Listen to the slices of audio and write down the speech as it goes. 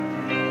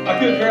I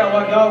couldn't figure out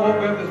why God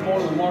woke me up this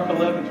morning with Mark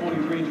 11,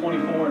 23,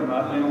 24 in my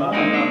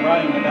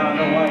writing, and now I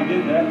know why He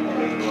did that.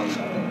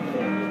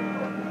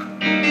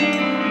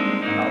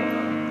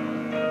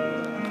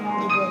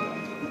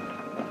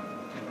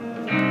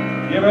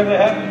 You ever had that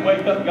happen? You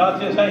wake up and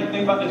God says, hey,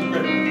 think about this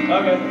scripture.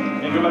 Okay.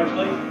 And go back to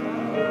sleep.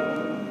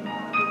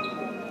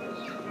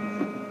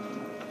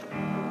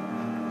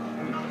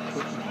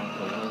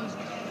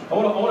 I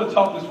want to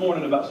talk this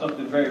morning about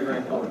something very, very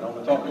important. I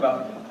want to talk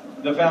about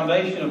the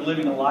foundation of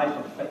living a life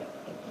of faith.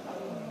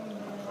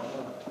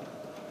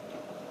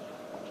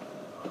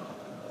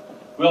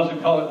 We also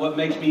call it what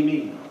makes me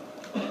me.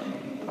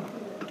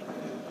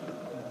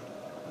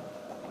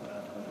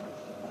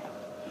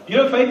 You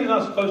know, faith is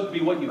not supposed to be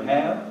what you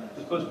have.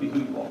 It's supposed to be who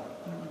you are.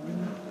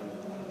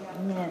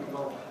 Amen.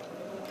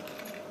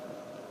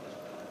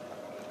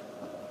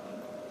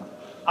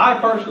 I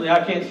personally,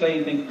 I can't say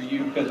anything for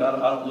you because I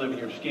don't live in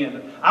your skin.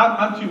 But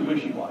I'm too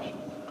wishy-washy.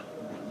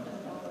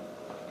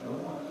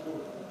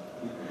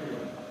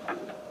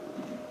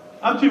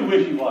 I'm too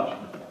wishy-washy.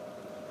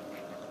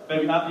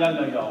 Maybe I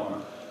know y'all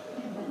aren't.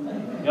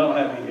 Y'all don't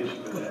have any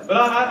issue with that. But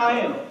I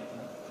am.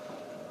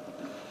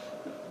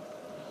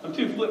 I'm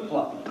too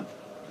flip-floppy.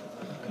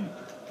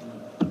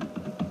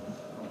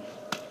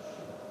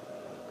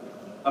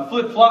 I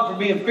flip-flop from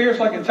being fierce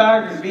like a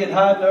tiger to being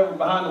hiding over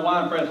behind the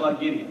wine press like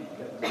Gideon.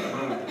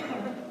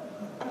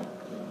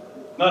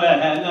 I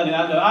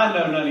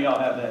know none of y'all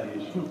have that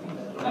issue.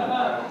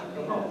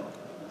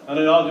 I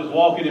know y'all just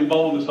walking in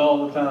boldness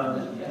all the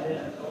time.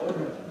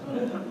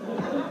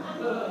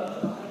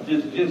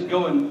 Just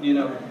going,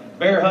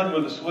 bear hunting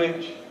with a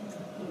switch.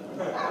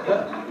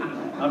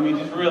 I mean,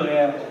 just really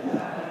have.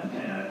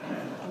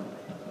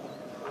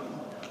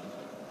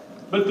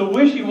 But the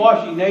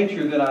wishy-washy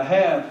nature that I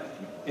have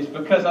is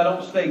because I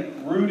don't stay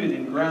rooted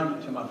and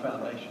grounded to my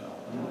foundation.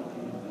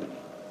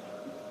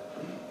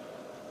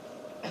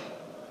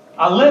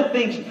 I let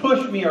things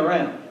push me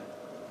around.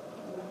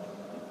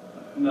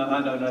 No, I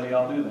know none of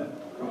y'all do that.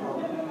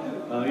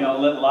 None of y'all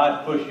let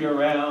life push you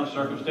around,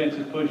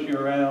 circumstances push you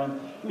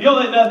around. You don't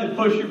let nothing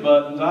push your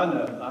buttons. I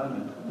know.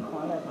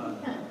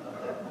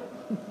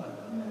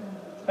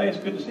 Hey, it's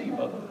good to see you,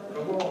 brother.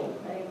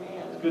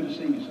 It's good to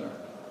see you, sir.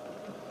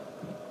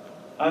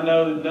 I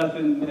know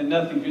that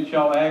nothing gets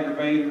y'all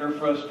aggravated or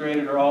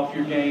frustrated or off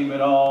your game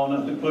at all.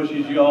 Nothing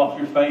pushes you off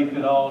your faith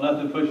at all.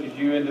 Nothing pushes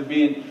you into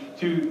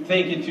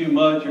thinking too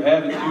much or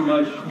having too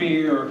much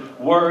fear or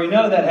worry.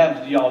 None of that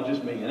happens to y'all,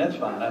 just me, and that's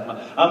fine.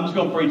 I'm just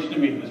going to preach to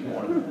me this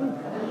morning.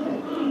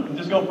 I'm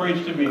just going to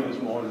preach to me this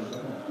morning.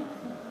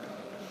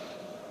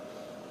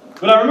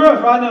 But I remember I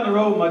was riding down the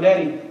road with my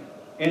daddy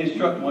in his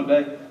truck one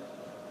day,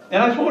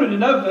 and I just wanted to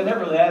know, because I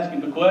never really asked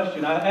him the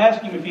question. I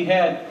asked him if he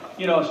had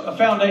a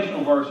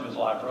foundational verse of his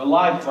life, or a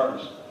life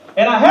verse.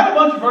 And I had a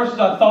bunch of verses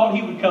I thought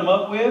he would come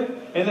up with,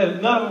 and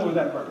then none of them were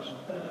that verse.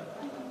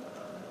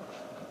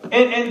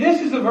 And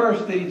this is the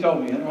verse that he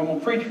told me, and I'm going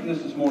to preach from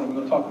this morning. I'm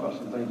going to talk about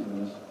some things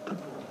in this.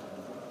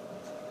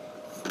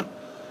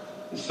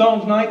 It's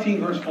Psalms 19,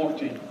 verse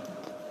 14.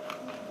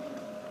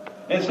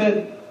 It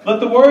said, "Let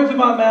the words of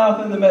my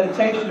mouth and the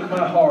meditation of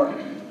my heart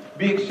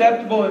be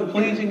acceptable and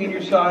pleasing in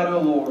your sight,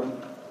 O Lord,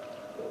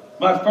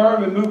 my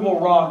firm and movable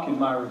rock and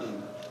my redeemer."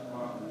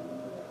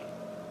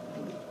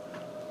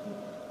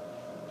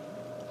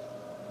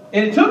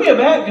 And it took me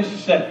aback just a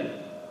second.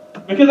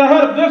 Because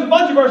there's a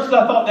bunch of verses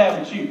I thought Dad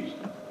would choose.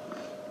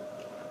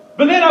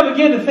 But then I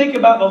began to think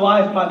about the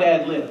life my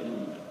dad lived.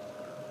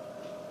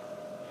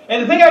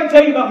 And the thing I can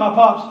tell you about my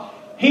pops,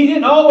 he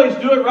didn't always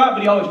do it right,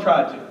 but he always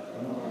tried to.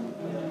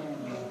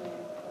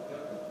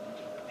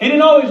 He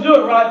didn't always do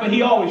it right, but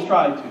he always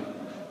tried to.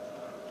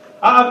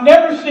 I've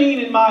never seen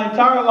in my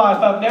entire life,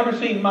 I've never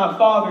seen my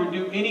father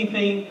do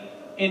anything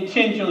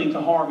intentionally to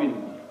harm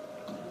anyone.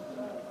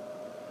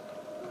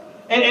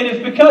 And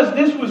it's because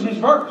this was his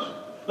verse.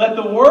 Let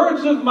the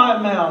words of my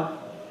mouth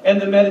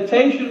and the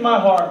meditation of my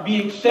heart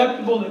be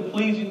acceptable and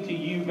pleasing to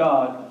you,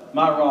 God,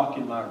 my rock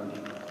and my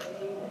redeemer.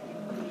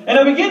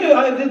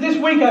 And this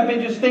week I've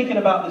been just thinking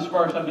about this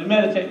verse. I've been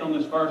meditating on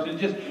this verse. It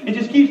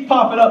just keeps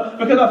popping up.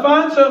 Because I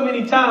find so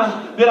many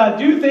times that I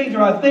do things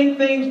or I think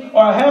things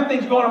or I have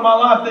things going on in my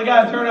life that I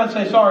got to turn around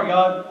and say, sorry,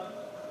 God.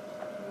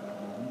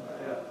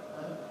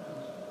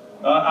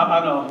 I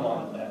know I'm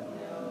along with that.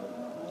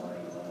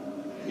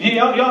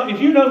 Y'all, if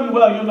you know me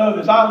well, you'll know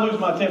this. I lose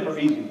my temper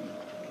easy.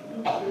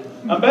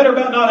 I'm better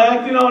about not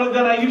acting on it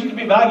than I used to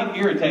be, but I get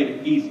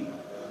irritated easy.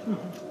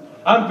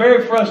 I'm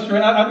very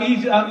frustrated. I'm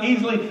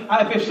easily.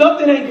 If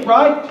something ain't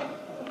right,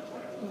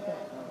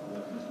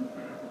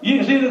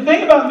 you see, the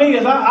thing about me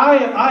is I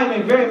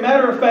am a very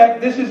matter of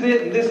fact. This is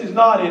it, and this is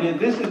not it, and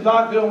this is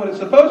not doing what it's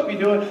supposed to be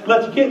doing.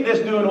 Let's get this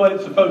doing what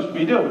it's supposed to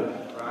be doing.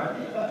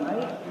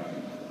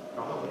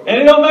 And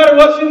it don't matter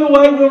what's in the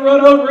way, we'll run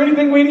over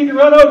anything we need to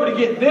run over to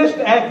get this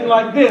to acting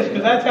like this,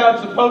 because that's how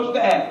it's supposed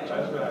to act.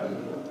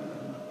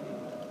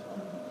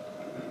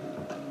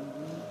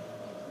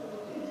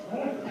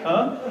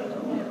 Huh?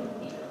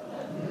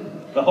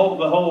 The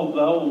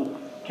whole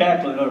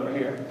cackling over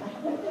here.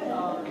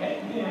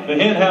 The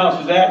hen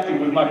house is active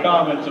with my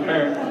comments,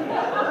 apparently.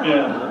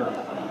 Yeah.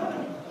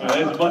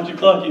 There's a bunch of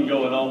clucking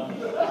going on.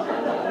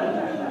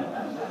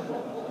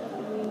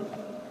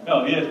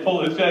 Oh, yeah,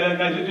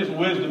 it's just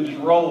wisdom just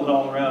rolling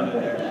all around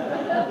in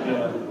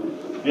there.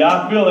 Yeah,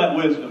 I feel that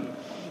wisdom.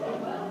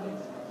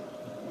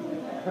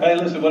 Hey,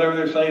 listen, whatever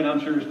they're saying, I'm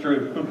sure is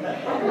true.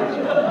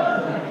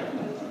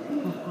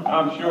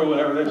 I'm sure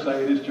whatever they're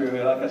saying is true.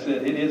 Like I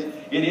said, it is.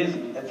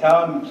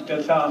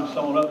 That's how I'm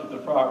sewn up with the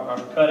program.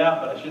 I'm cut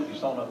out, but I shouldn't be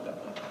sewn up that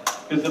way.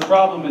 Because the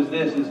problem is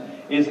this: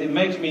 is it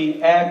makes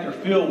me act or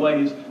feel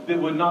ways that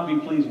would not be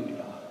pleasing to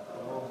God.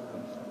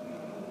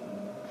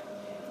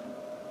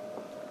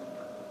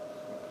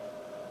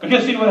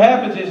 Because see, what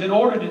happens is, in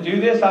order to do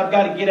this, I've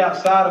got to get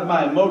outside of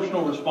my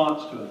emotional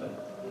response to a thing.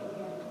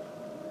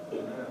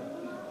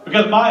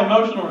 Because my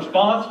emotional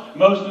response,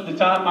 most of the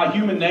time, my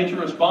human nature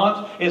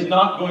response, is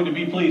not going to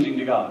be pleasing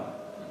to God.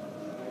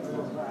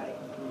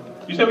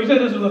 You said, we said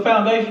this is the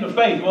foundation of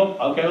faith. Well,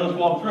 okay, let's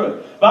walk through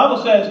it. The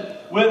Bible says,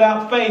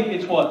 without faith,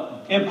 it's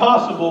what?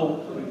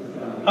 Impossible.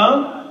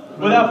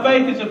 Without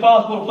faith, it's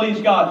impossible to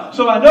please God.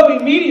 So I know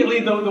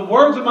immediately the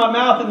words of my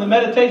mouth and the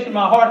meditation of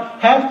my heart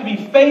have to be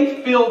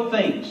faith-filled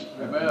things.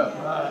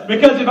 Amen.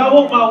 Because if I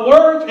want my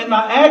words and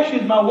my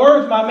actions, my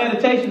words, my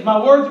meditations, my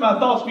words and my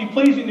thoughts to be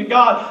pleasing to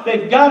God,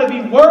 they've got to be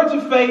words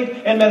of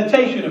faith and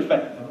meditation of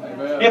faith.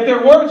 Amen. If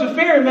they're words of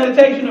fear and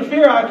meditation of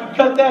fear, I can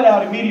cut that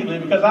out immediately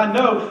because I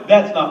know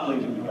that's not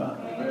pleasing to God.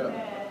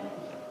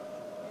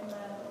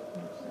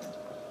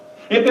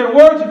 If they're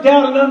words of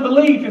doubt and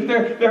unbelief, if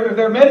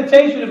they're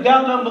meditation of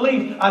doubt and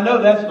unbelief, I know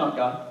that's not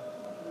God.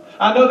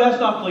 I know that's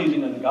not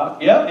pleasing unto God.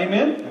 Yeah,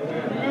 amen?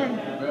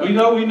 Amen. We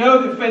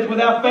know that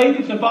without faith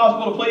it's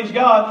impossible to please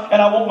God,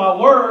 and I want my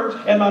words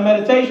and my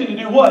meditation to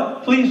do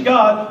what? Please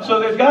God.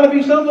 So there's got to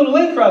be some little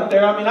link right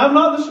there. I mean, I'm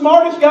not the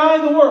smartest guy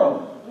in the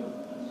world,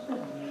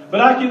 but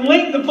I can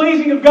link the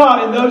pleasing of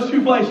God in those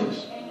two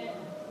places.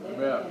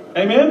 Amen?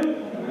 Amen?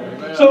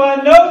 So I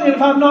know that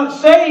if I'm not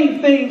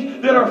saying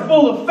things that are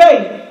full of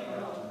faith.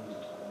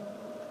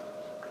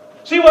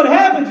 See, what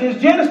happens is,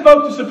 Jenna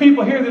spoke to some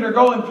people here that are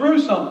going through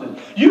something.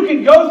 You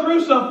can go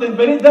through something,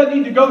 but it doesn't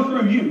need to go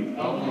through you.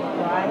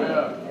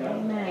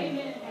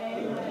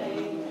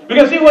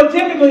 Because see, what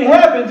typically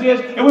happens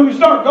is, and when we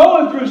start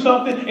going through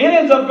something, it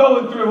ends up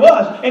going through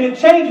us. And it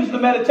changes the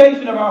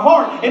meditation of our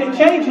heart. And it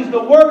changes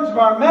the words of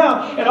our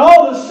mouth. And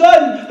all of a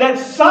sudden, that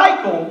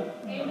cycle...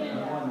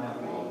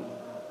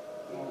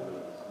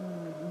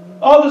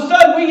 All of a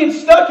sudden, we get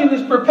stuck in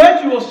this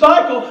perpetual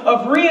cycle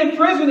of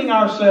re-imprisoning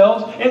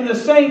ourselves in the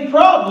same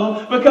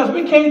problem because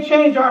we can't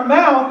change our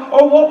mouth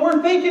or what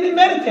we're thinking and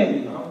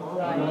meditating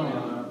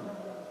on.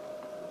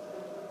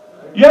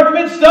 You ever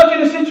been stuck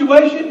in a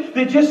situation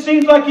that just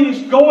seems like it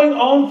is going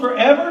on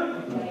forever?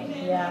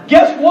 Yeah.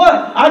 Guess what?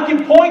 I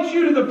can point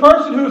you to the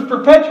person who is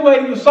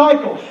perpetuating the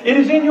cycle. It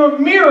is in your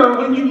mirror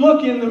when you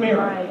look in the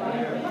mirror.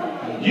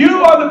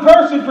 You are the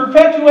person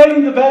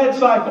perpetuating the bad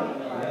cycle.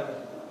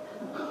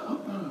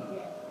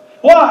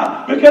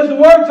 Why? Because the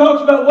Word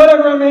talks about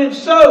whatever a man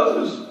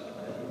sows,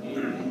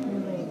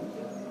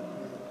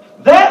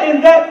 that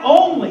and that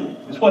only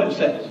is what it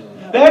says.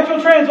 The actual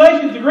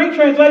translation, the Greek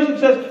translation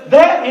says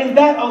that and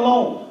that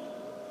alone.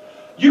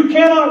 You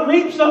cannot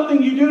reap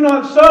something you do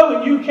not sow,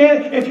 and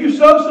if you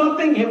sow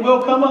something, it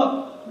will come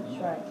up. That's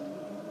right.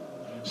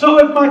 So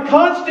if my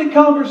constant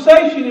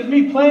conversation is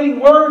me planting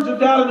words of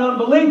doubt and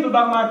unbelief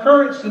about my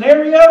current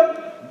scenario,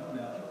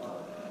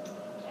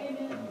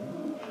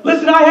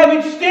 listen, I have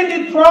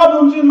extended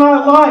problems in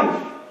my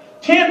life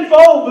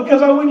tenfold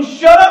because I wouldn't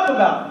shut up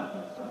about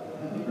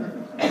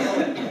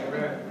it.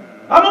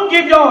 I'm going to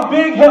give y'all a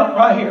big help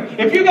right here.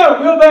 If you got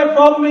a real bad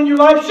problem in your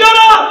life, shut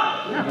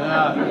up!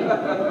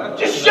 Yeah.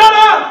 Just shut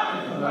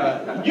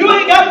up! You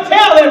ain't got to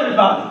tell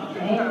everybody.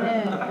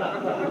 Amen.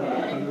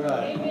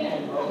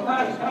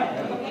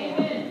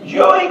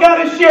 You ain't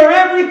got to share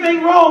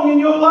everything wrong in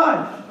your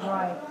life.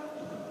 Right.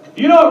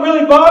 You know what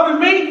really bothers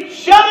me?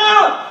 Shut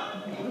up!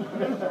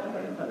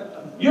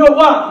 You know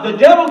what? The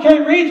devil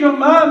can't read your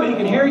mind, but he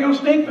can hear your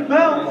stinking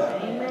mouth.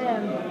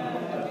 Amen.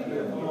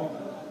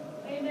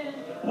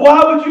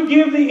 Why would you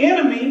give the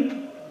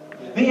enemy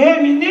the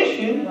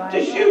ammunition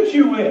to shoot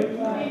you with?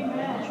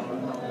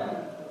 Amen.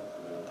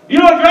 You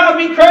know what drives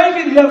me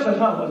crazy? The devil says,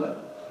 what's that?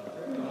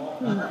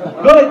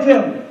 Go ahead and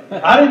tell me.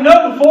 I didn't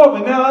know before,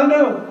 but now I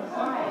know.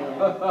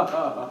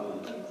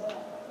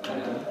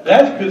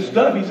 That's good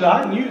stuff. He said,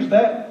 I can use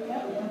that.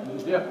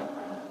 Yeah.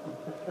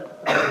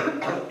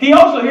 He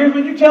also hears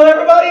when you tell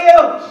everybody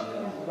else.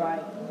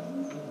 Right.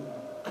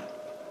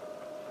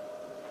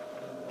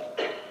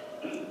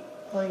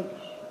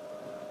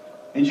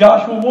 In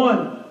Joshua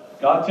 1,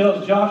 God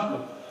tells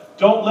Joshua,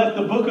 don't let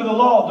the book of the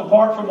law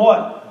depart from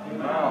what?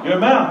 Your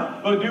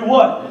mouth. But do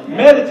what?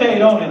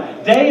 Meditate on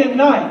it day and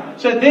night.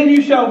 Said, then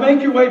you shall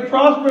make your way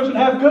prosperous and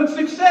have good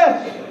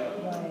success.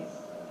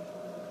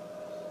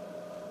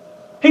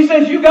 He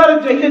says, he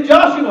said,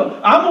 Joshua,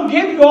 I'm going to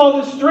give you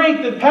all this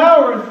strength and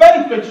power and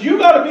faith, but you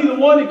got to be the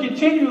one that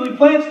continually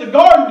plants the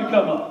garden to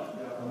come up.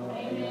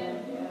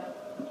 Amen.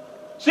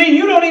 See,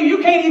 you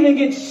can't even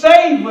get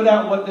saved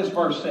without what this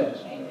verse says.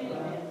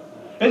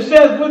 It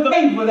says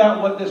without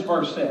what this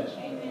verse says.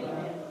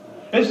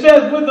 It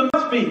says with the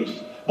mouth speaks.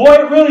 Boy,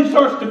 it really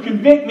starts to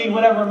convict me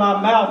whenever my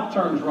mouth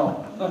turns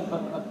wrong.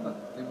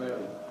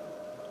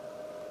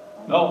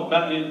 No,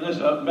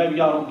 listen, maybe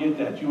y'all don't get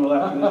that. You will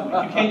after this week.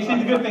 You can't see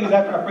the good things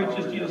after I preach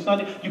this to you this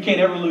Sunday. You can't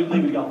ever leave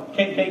it gone.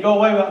 Can't go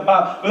away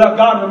without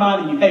God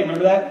reminding you. Hey,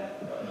 remember that?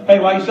 Hey,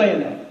 why are you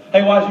saying that?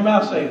 Hey, why is your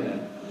mouth saying that?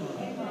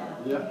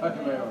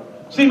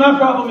 See, my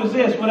problem is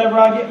this. Whenever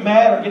I get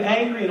mad or get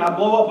angry and I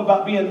blow up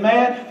about being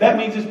mad, that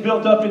means it's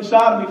built up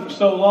inside of me for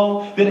so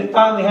long that it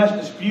finally has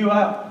to spew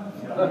out.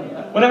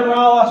 Whenever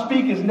all I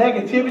speak is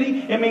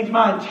negativity, it means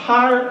my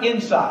entire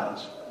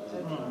insides.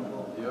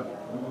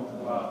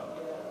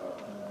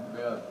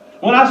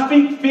 When I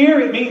speak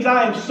fear, it means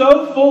I am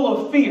so full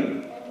of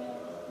fear.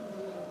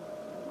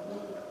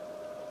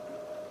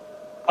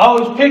 I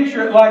always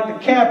picture it like the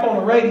cap on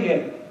a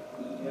radiator.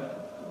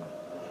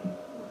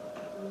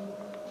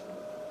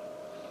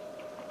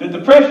 That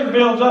the pressure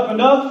builds up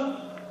enough,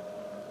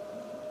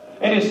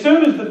 and as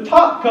soon as the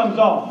top comes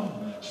off,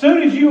 as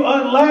soon as you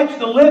unlatch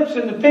the lips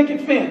and the picket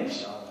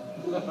fence,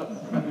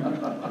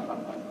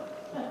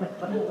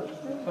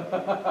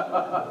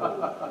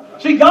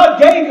 see, God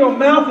gave your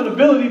mouth an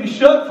ability to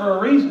shut for a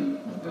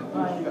reason.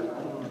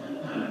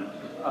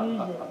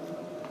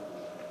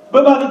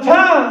 But by the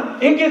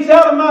time it gets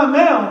out of my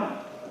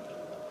mouth,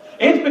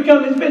 it's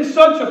been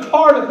such a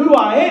part of who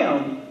I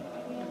am.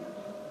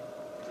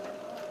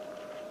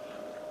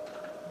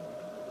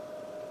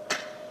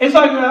 It's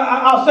like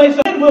I'll say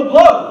something, it will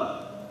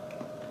blow.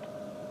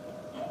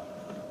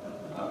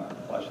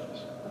 Watch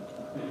this.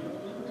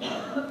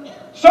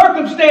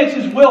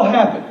 Circumstances will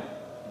happen.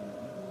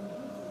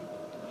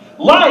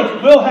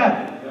 Life will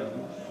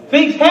happen.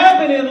 Things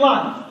happen in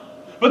life.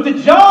 But the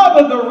job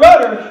of the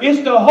rudder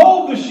is to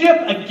hold the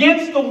ship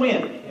against the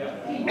wind.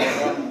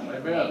 Amen.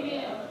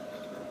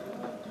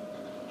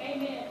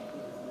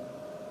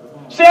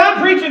 See,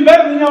 I'm preaching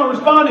better than y'all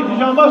responding because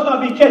y'all must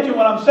not be catching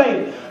what I'm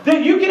saying.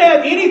 That you can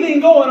have anything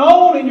going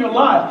on in your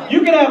life.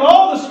 You can have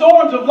all the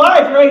storms of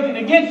life raging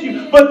against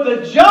you. But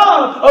the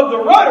job of the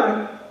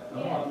rudder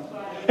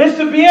is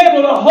to be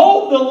able to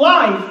hold the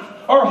life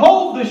or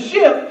hold the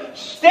ship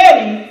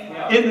steady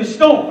in the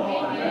storm.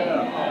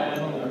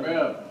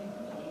 Amen.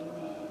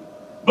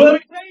 But let me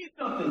tell you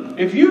something.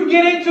 If you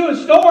get into a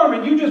storm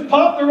and you just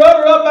pop the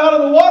rudder up out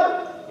of the water,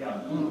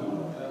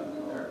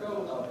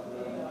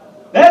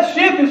 that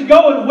ship is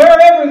going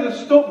wherever the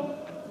storm.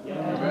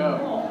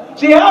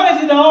 See, how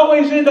does it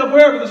always end up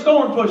wherever the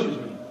storm pushes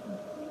me?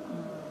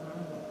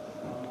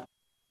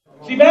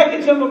 See, back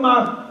in some of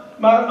my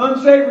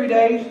unsavory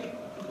days,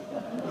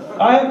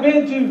 I had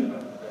been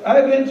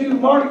to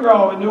Mardi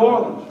Gras in New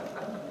Orleans.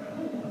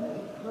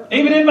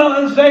 Even in my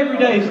unsavory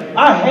days,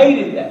 I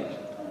hated that.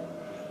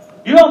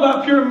 You know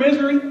about pure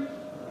misery?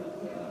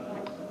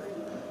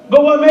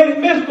 But what made it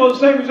miserable, the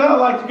same as I don't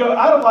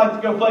like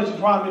to go places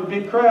where I'm in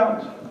big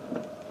crowds.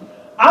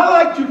 I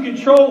like to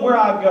control where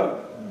I go.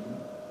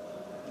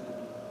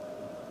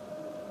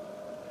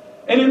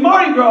 And in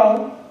Mardi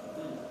Gras,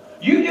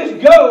 you just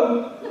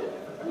go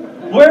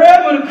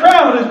wherever the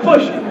crowd is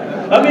pushing.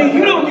 I mean,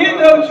 you don't get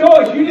no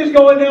choice. You just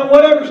going down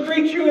whatever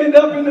street you end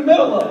up in the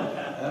middle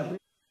of.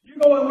 You're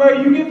going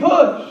where you get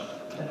pushed.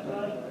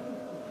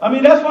 I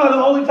mean, that's why the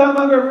only time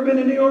I've ever been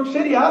to New York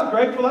City, I was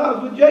grateful I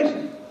was with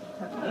Jason.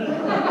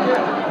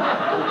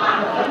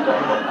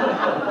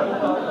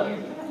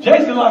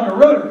 Jason like a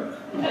rudder.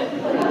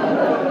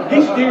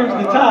 He steers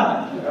the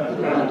tide.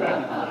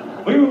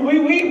 We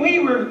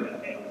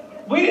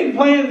didn't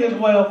plan this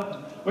well.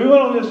 We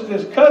went on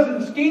this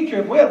cousin ski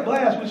trip. We had a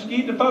blast. We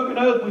skied to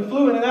Poconos. We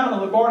flew in and out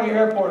of LaGuardia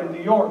Airport in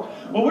New York.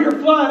 Well, we were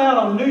flying out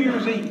on New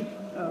Year's Eve.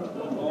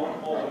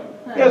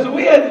 Yeah, so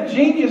we had the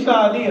genius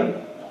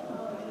idea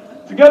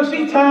to go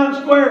see Times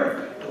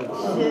Square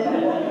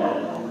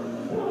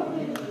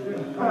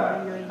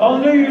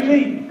on New Year's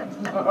Eve.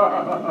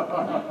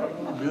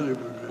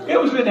 It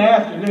was in the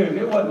afternoon.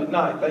 It wasn't at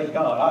night, thank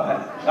God.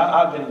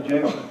 I've been in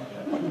jail.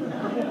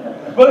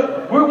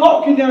 But we're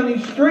walking down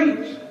these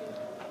streets,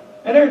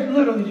 and there's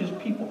literally just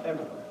people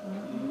everywhere.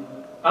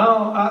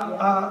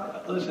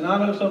 Listen, I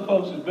know some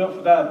folks is built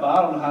for that, but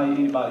I don't know how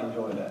anybody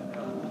enjoy that.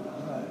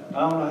 I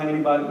don't know how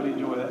anybody would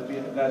enjoy that.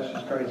 That's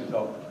just crazy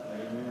talk.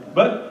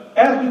 But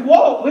as we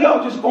walked, we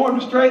all just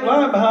formed a straight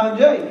line behind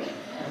Jay.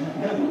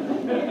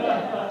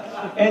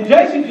 And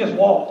Jason just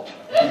walked.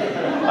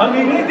 I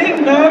mean, it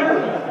didn't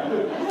matter.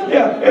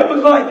 Yeah, it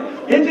was like,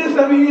 it's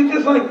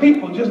just like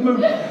people just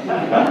moving.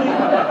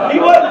 I mean,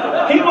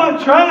 he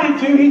wasn't trying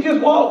to, he just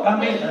walked. I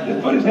mean,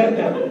 just put his head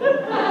down.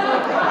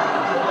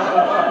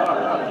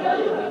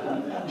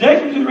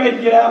 Jason was just ready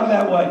to get out of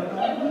that way.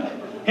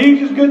 He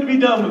was just good to be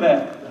done with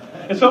that.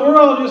 And so we're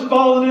all just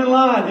falling in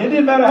line. It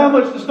didn't matter how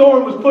much the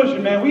storm was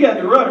pushing, man. We had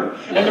the rudder.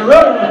 And the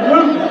rudder was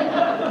moving.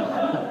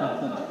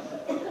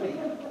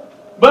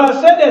 But I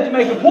said that to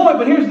make a point,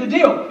 but here's the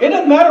deal. It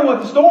doesn't matter what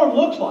the storm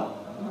looks like.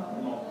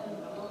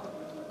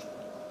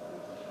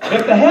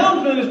 If the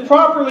helmsman is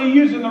properly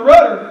using the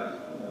rudder,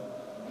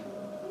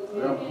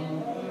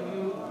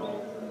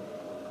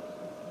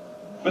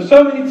 But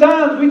so many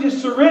times we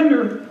just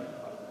surrender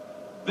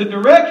the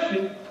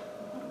direction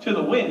to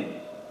the wind.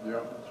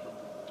 Yeah.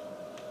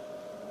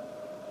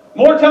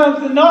 More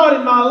times than not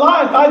in my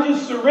life, I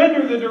just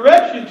surrender the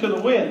direction to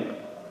the wind.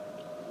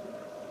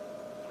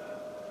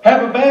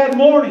 Have a bad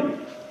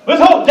morning. This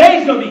whole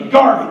day's going to be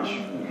garbage.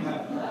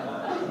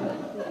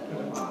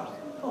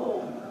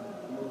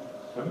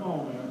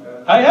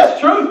 Hey, that's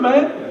truth,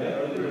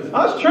 man.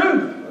 That's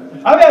truth.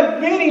 I've had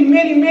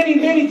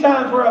many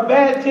times where a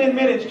bad 10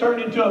 minutes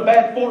turned into a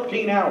bad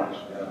 14 hours.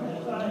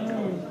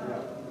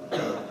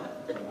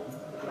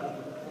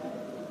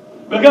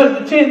 Because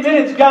the 10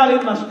 minutes got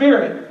in my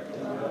spirit.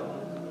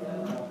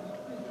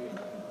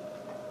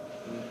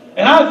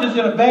 And I was just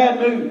in a bad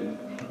mood.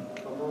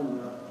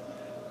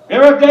 You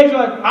ever have days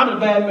like, I'm in a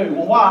bad mood?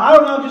 Well, why? I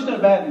don't know, I'm just in a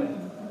bad mood.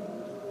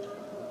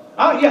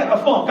 A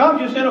funk. I'm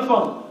just in a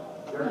funk.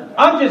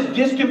 I'm just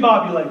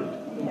discombobulated.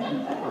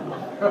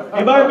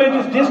 Anybody been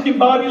just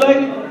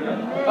discombobulated?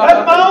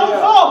 That's my own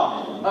fault.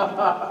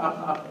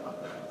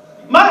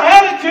 My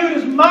attitude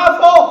is my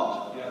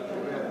fault.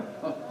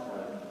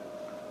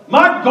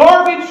 My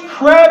garbage,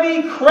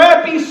 crabby,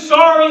 crappy,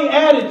 sorry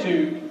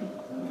attitude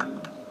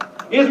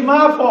is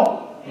my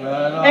fault.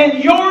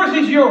 And yours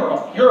is your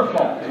fault.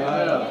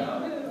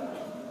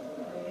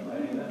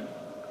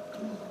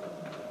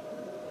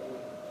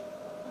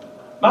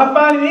 Am I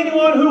finding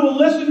anyone who will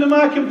listen to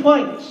my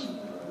complaints?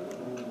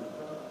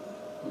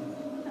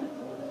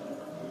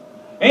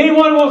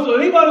 Anyone who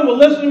will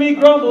listen to me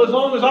grumble as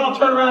long as I'll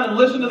turn around and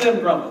listen to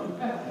them grumble.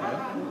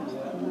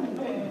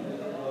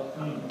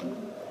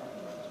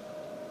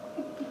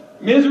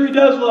 Misery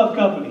does love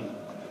company.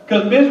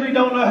 Because misery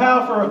don't know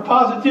how for a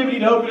positivity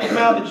to open its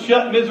mouth and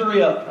shut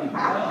misery up.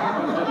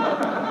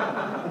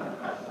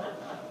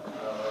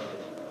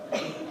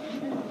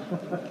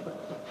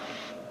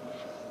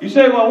 You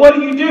say, well, what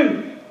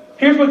do?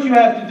 Here's what you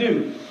have to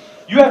do.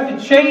 You have to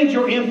change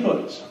your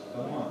inputs.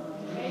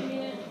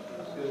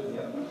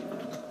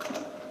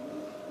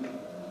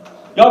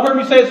 Y'all have heard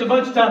me say this a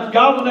bunch of times.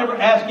 God will never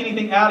ask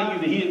anything out of you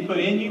that He didn't put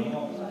in you.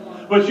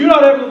 But you're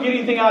not ever going to get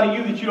anything out of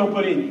you that you don't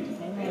put in you.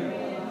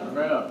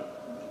 Amen.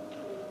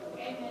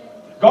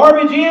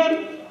 Garbage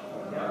in,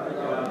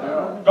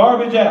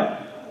 garbage out.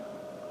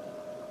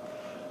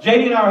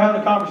 JD and I were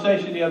having a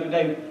conversation the other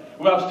day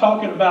where I was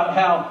talking about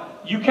how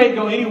you can't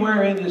go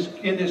anywhere in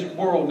this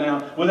world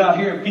now without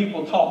hearing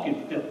people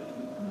talking filth.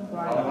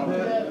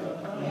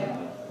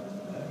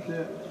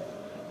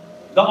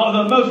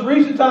 The most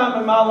recent time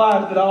in my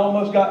life that I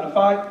almost got in a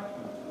fight,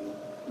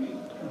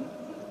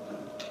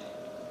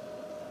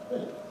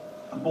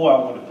 boy, I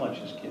wanted to punch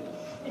this kid.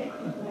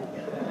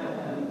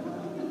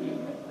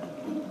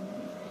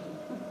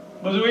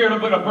 We were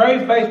at a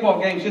Braves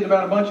baseball game sitting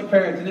about a bunch of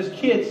parents, and this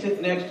kid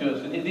sitting next to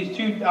us, and these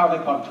two, they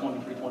probably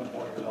 23,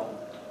 24 years old.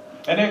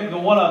 And then the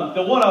one of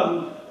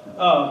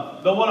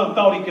them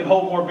thought he could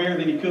hold more beer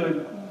than he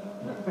could.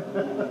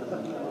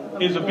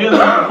 His ability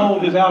to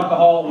hold his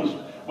alcohol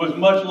was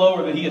much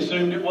lower than he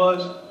assumed it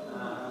was.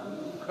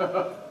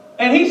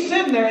 And he's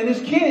sitting there, and this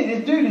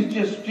dude is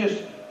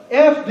just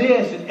F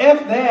this and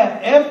F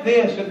that, F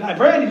this, and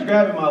Brandy's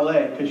grabbing my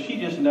leg because she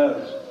just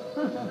knows.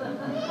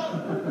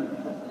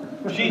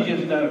 She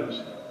just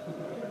knows.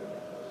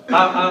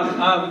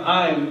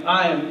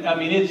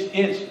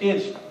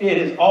 It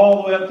is all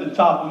the way up to the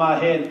top of my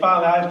head. And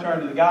finally, I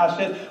turned to the guy and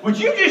said, "Would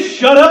you just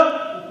shut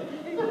up?"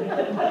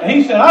 And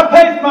he said, "I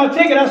paid for my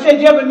ticket." I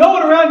said, "Yeah, but no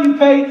one around you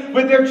paid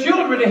with their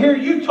children to hear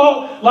you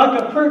talk like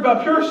a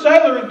pure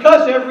sailor and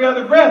cuss every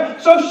other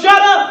breath. So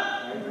shut up."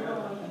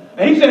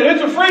 And he said,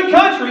 "It's a free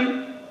country."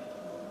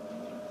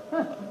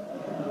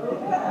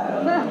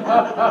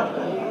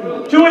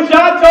 To which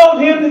I told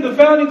him that the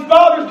Founding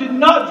Fathers did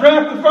not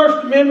draft the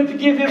First Amendment to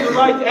give him the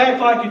right to act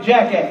like a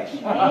jackass.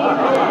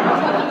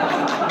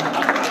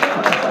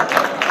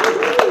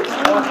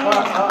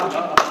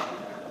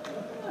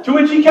 To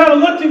which he kind of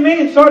looked at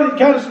me and started to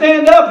kind of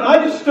stand up, and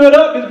I just stood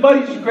up. His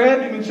buddy just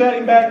grabbed him and sat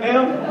him back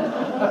down.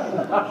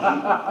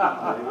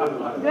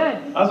 Good.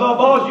 I thought,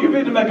 "Boss, you've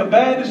been to make a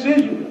bad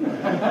decision."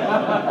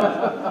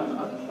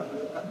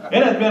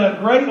 It has been a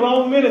great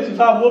long minute since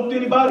I've whooped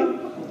anybody.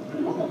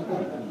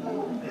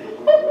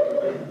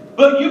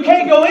 But you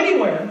can't go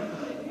anywhere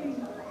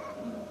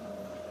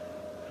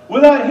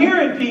without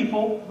hearing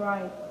people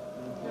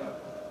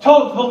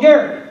talk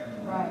vulgarity.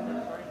 Right.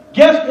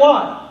 Guess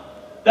what?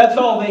 That's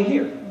all they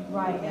hear.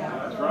 Right.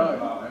 That's right.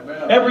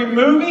 Amen. Every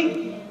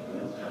movie,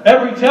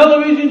 every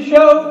television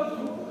show,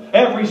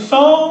 every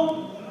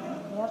song.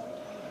 Yep.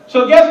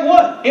 So guess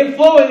what? It's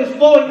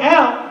flowing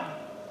out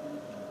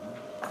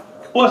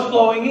what's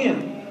flowing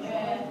in.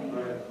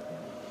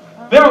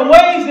 There are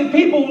ways that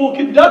people will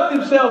conduct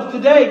themselves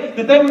today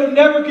that they would have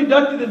never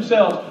conducted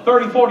themselves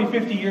 30, 40,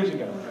 50 years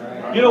ago.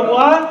 You know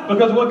why?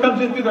 Because of what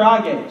comes in through their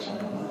eye gates.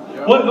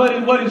 What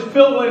is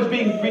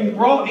being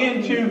brought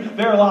into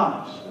their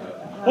lives.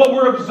 What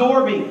we're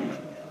absorbing.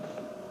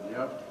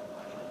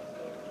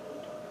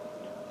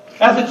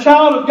 As a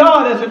child of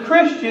God, as a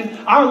Christian,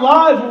 our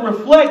lives will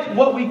reflect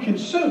what we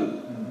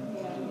consume.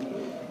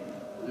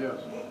 Yes.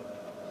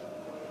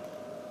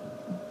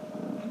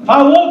 If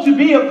I want to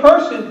be a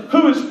person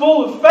who is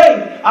full of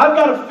faith, I've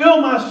got to fill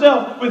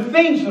myself with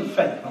things of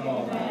faith.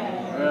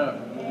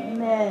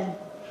 Amen.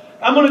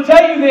 I'm going to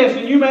tell you this,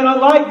 and you may not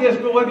like this,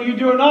 but whether you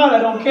do or not,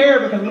 I don't care,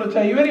 because I'm going to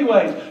tell you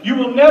anyways. You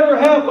will never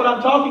have what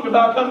I'm talking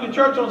about, coming to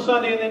church on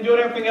Sunday and then doing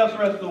everything else the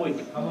rest of the week.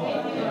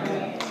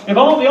 If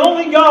the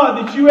only God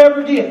that you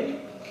ever get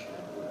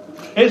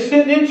is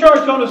sitting in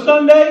church on a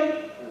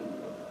Sunday,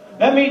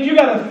 that means you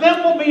got a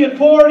thimble being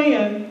poured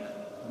in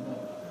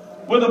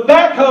with a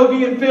backhoe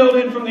being filled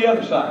in from the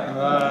other side.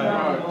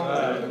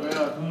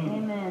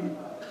 Amen.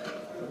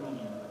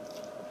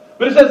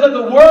 But it says, let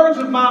the words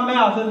of my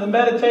mouth and the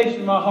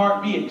meditation of my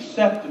heart be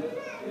acceptable.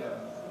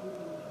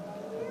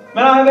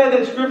 Man, I've had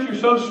that scripture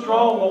so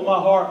strong on my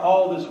heart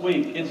all this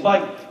week. It's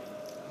like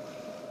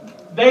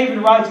David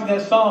writes in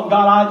that psalm,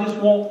 God, I just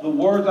want the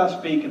words I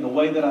speak and the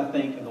way that I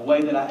think and the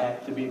way that I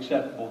act to be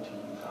acceptable to you.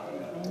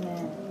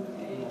 Amen.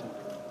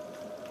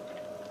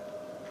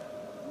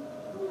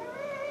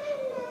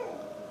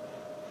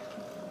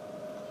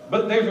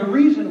 But there's a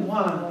reason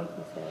why Like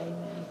you said,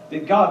 amen.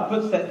 that God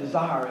puts that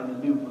desire in the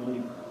new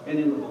believer and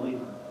in the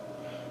believer.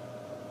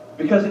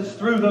 Because it's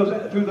through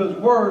those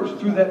words,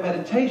 through that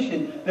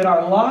meditation, that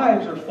our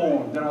lives are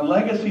formed, that our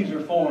legacies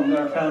are formed, that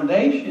our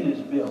foundation is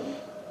built.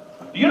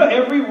 Do you know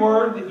every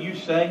word that you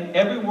say,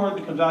 every word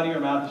that comes out of your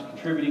mouth is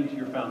contributing to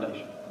your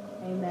foundation?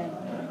 Amen.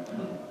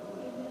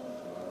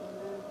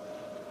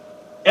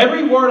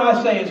 Every word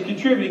I say is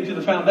contributing to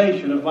the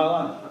foundation of my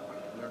life.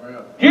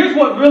 Amen. Here's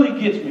what really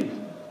gets me.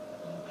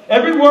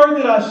 Every word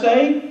that I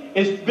say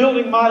is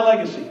building my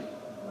legacy.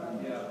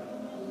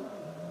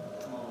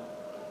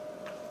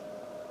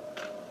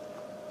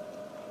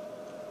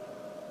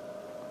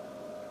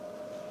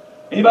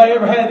 Anybody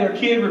ever had their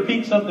kid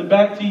repeat something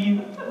back to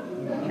you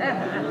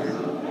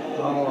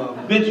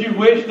that you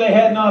wish they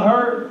had not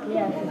heard?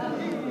 Yes.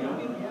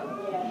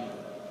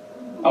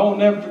 I won't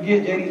never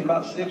forget, JD's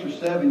about 6 or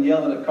 7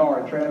 yelling at a car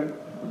in traffic.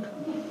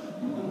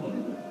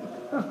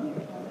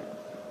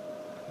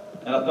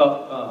 And I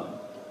thought,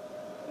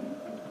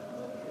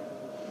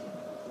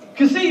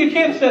 because see, your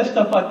kid says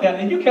stuff like that,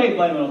 and you can't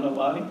blame it on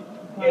nobody.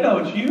 You know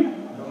it's you.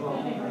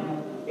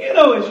 You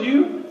know it's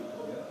you.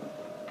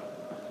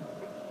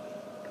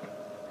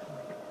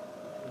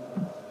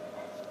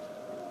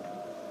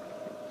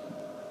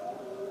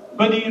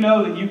 But do you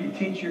know that you can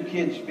teach your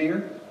kids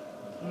fear?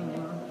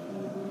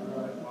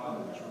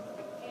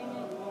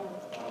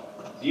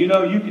 Do you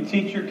know you can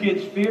teach your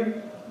kids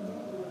fear?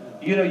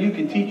 Do you know you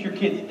can teach your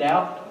kids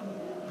doubt?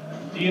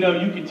 Do you know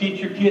you can teach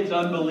your kids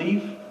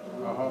unbelief?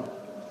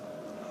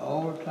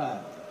 All the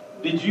time.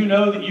 Did you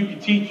know that you can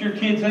teach your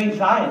kids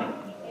anxiety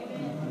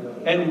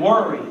and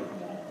worry?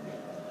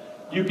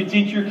 You can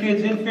teach your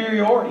kids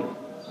inferiority.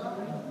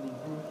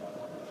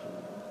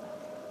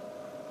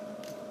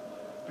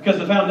 Because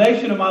the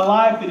foundation of my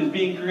life that is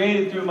being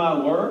created through my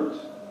words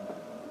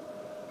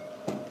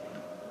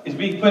is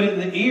being put in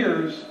the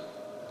ears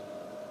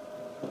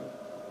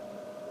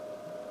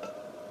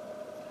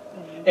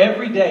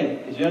every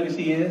day, as young as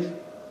he is.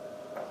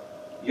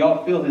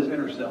 Y'all feel his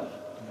inner self.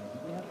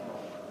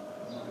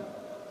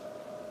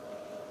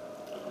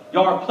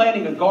 Y'all are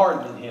planting a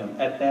garden in him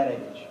at that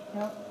age.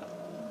 Yep.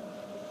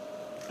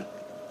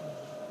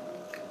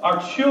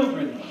 Our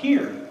children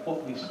hear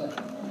what we say.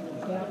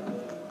 Yep.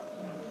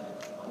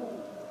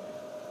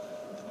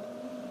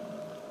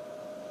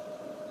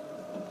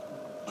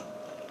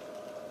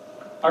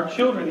 Our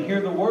children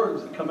hear the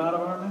words that come out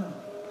of our mouth.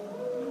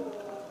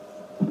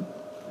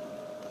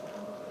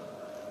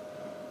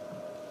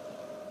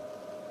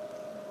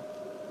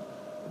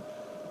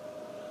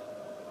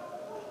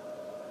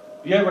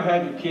 Have you ever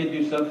had your kid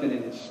do something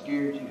and it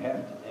scared you half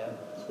to death?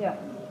 Yeah.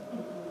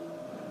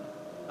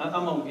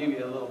 I'm going to give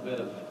you a little bit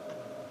of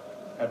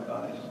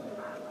advice.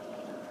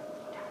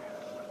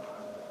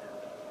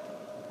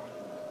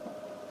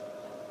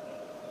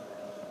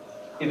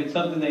 If it's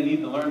something they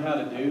need to learn how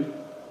to do,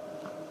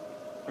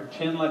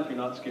 pretend like you're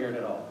not scared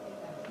at all.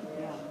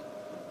 Yeah.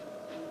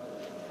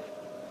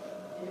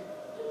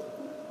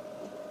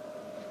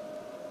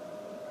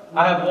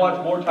 I have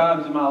watched more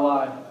times in my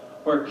life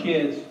where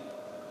kids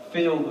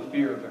feel the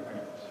fear of their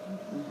parents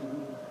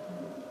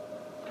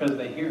because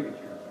they hear the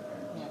fear of their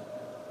parents.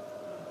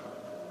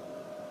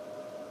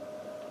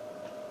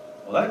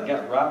 Well, that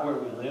got right where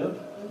we live.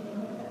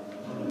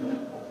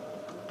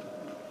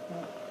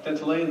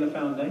 That's laying the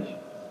foundation.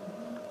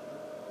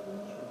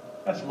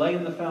 That's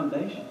laying the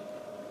foundation.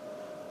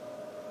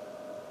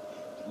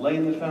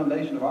 Laying the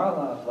foundation of our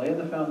lives, laying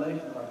the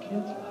foundation of our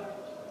kids' lives.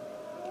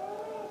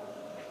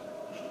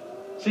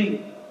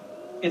 See,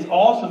 it's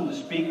awesome to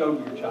speak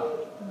over your child.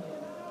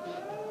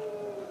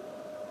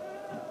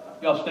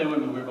 Y'all stay with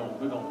me. We're going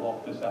to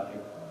walk this out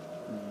here.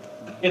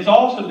 It's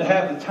awesome to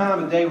have the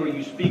time of day where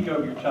you speak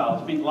over your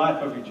child, speak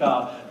life over your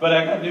child. But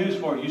I got news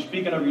for you. You're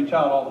speaking over your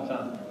child all the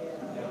time.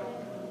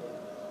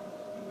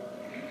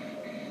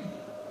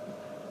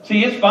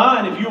 See, it's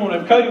fine if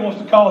Cody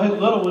wants to call his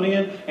little one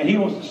in and he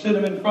wants to sit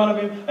him in front of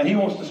him and he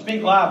wants to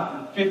speak life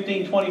for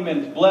 15, 20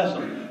 minutes. Bless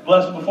him.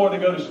 Bless them before they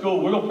go to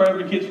school. We're going to pray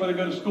over the kids before they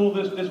go to school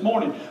this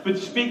morning. But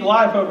to speak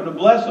life over to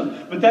bless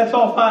them. But that's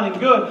all fine and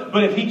good.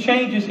 But if he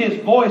changes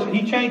his voice, and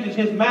he changes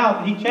his mouth,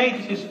 and he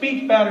changes his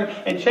speech pattern,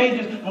 and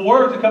changes the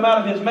words that come out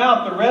of his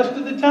mouth the rest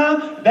of the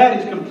time, that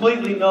is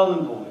completely null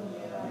and void.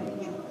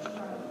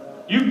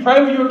 You can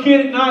pray with your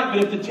kid at night,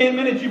 but if the 10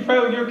 minutes you pray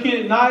with your kid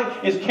at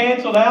night is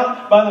canceled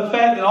out by the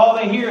fact that all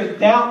they hear is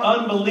doubt,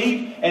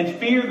 unbelief, and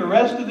fear the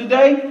rest of the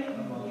day,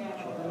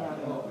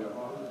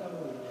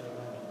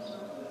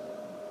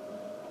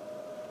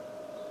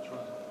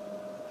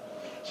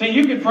 see,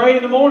 you can pray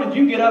in the morning.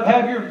 You get up,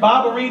 have your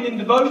Bible reading and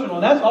devotional.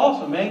 And that's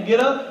awesome, man.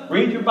 Get up,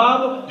 read your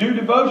Bible, do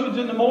devotions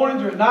in the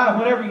mornings or at night,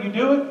 whenever you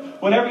do it.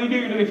 Whatever you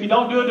do, if you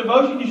don't do a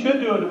devotion, you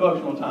should do a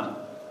devotional time.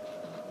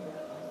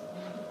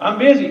 I'm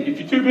busy. If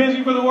you're too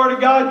busy for the Word of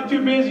God, you're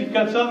too busy.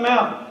 Cut something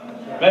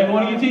out. Maybe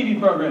one of your TV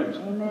programs.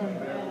 Amen.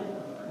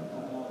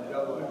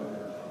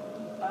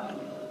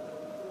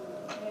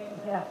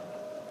 Yeah.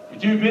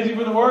 If you're too busy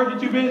for the Word, you're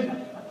too busy.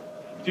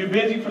 If you're too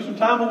busy for some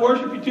time of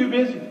worship, you're too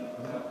busy.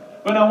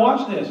 But now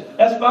watch this.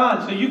 That's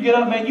fine. So you get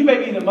up, man. You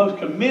may be the most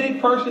committed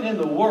person in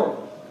the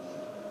world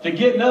to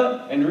getting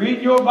up and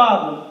reading your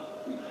Bible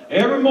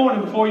every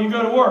morning before you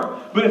go to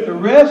work. But if the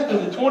rest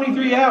of the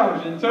 23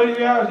 hours and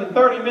 33 hours and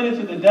 30 minutes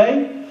of the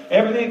day,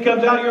 everything that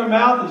comes out of your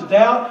mouth is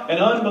doubt and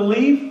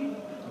unbelief,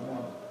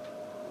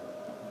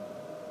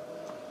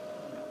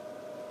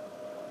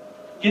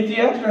 get the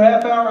extra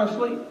half hour of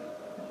sleep.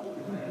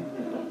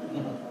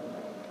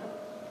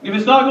 If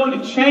it's not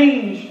going to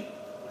change,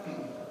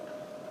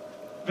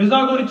 if it's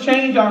not going to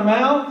change our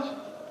mouths,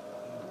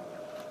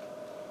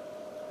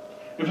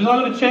 if it's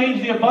not going to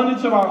change the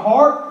abundance of our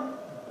heart,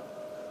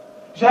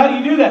 so how do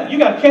you do that? You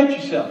got to catch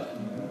yourself.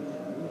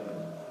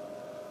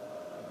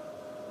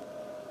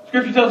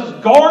 Scripture tells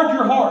us, guard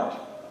your heart.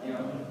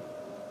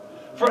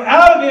 For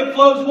out of it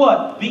flows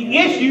what? The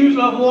issues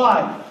of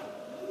life.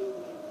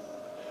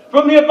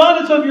 From the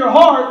abundance of your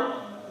heart,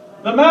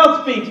 the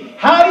mouth speaks.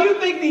 How do you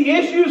think the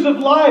issues of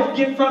life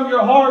get from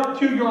your heart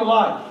to your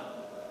life?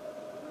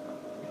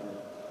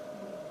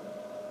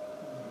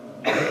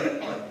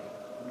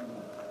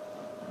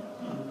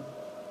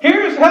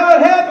 Here's how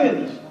it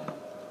happens.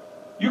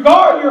 You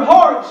guard your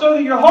heart so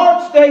that your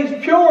heart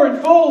stays pure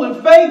and full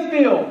and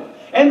faith-filled.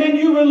 And then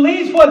you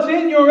release what's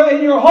in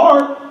your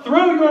heart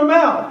through your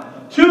mouth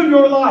to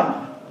your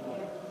life.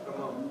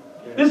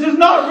 This is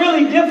not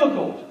really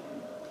difficult.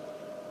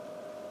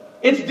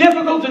 It's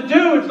difficult to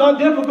do. It's not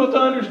difficult to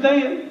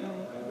understand.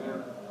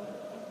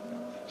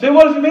 So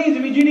what does it mean?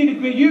 It means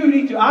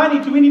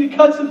we need to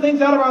cut some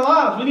things out of our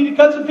lives. We need to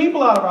cut some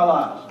people out of our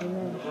lives.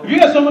 If you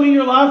have someone in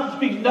your life that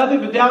speaks nothing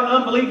but doubt,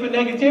 unbelief, and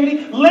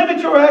negativity,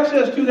 limit your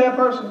access to that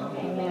person.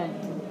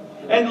 Amen.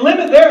 And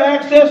limit their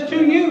access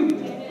to you.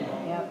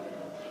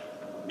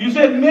 You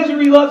said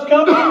misery loves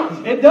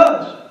company. It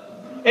does.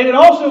 And it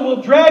also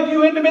will drag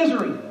you into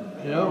misery.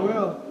 Yeah, it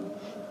will.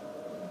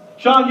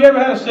 Sean, you ever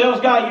had a sales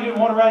guy you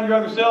didn't want around your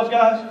other sales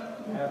guys?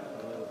 Yeah.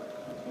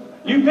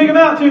 You can pick them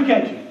out too,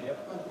 can't you?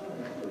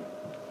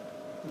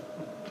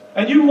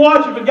 And you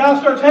watch if a guy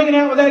starts hanging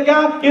out with that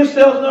guy, his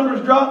sales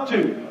numbers drop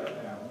too.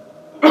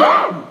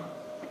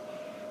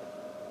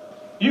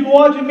 You can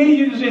watch him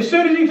immediately. As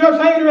soon as he starts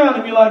hanging around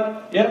him, you're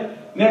like, yep,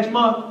 next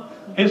month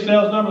his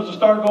sales numbers will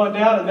start going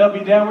down and they'll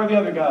be down where the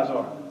other guys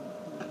are.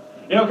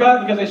 You know why?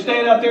 Because they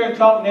stand out there and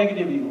talk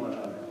negativity to one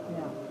another.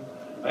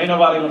 Yeah. Ain't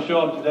nobody going to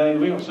show up today.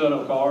 We don't sell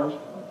no cars.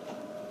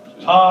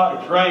 It's hot,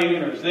 or it's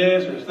raining, or it's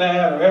this, or it's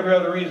that, or every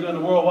other reason in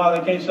the world why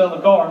they can't sell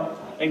a car.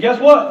 And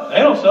guess what? They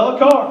don't sell a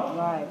car.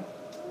 Right.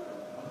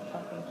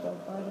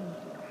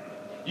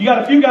 You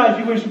got a few guys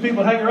you wish some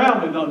people hang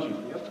around with, don't you?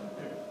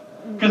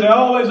 Because they're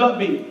always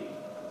upbeat.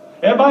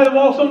 Everybody that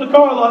walks on the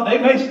car lot, they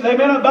may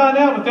not buy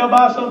now, but they'll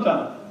buy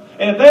sometime.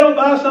 And if they don't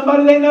buy,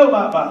 somebody they know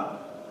might buy.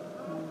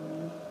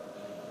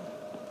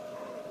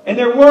 And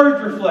their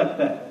words reflect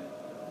that.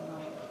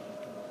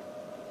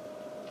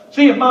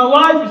 See, if my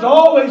life is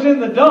always in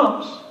the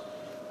dumps,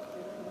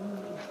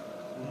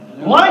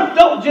 life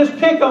don't just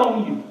pick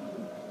on you.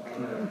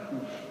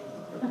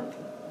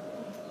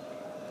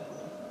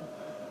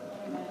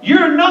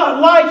 You're not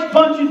life's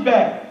punching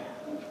bag.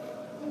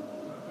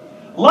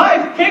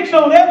 Life picks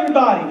on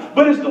everybody,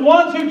 but it's the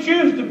ones who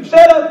choose to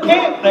set up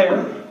camp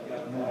there.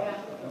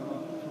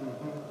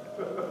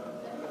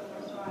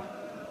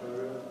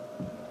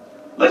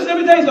 Listen, let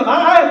me tell you something.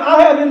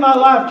 I have in my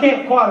life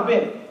camped quite a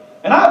bit.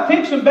 And I've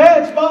picked some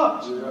bad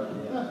spots.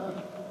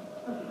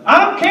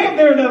 I've camped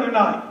there another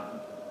night.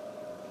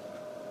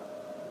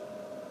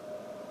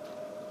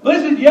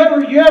 Listen, you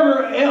ever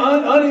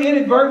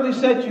inadvertently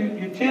set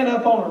your tent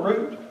up on a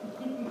root?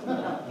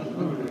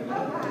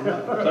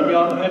 Some of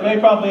y'all, it may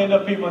probably end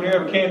up people in here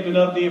ever camped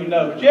enough to even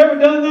know. But you ever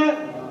done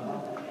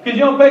that? Because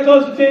you don't pay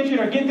close attention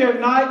or get there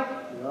at night?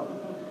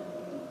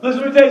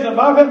 Listen, let me tell you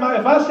something.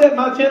 If I set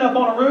my tent up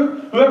on a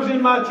roof, whoever's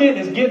in my tent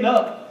is getting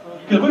up.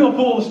 Because we're going to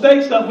pull the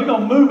stakes up. We're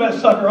going to move that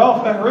sucker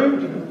off that roof.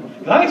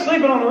 Because I ain't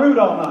sleeping on the roof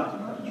all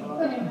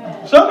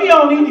night. Some of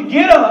y'all need to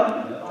get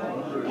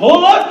up,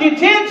 pull up your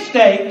tent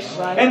stakes,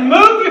 and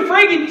move your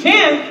friggin'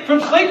 10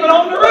 from sleeping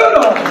on the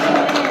Rudolph.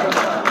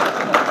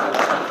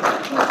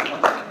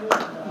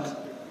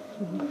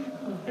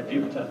 If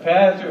you were to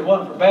pastor, it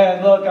wasn't for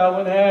bad luck, I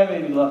wouldn't have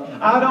any luck.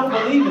 I don't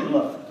believe in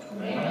luck.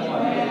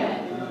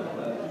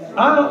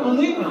 I don't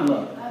believe in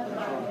luck.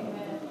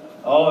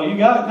 Oh, you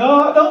got it? No,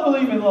 I don't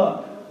believe in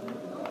luck.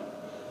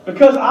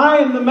 Because I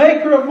am the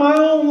maker of my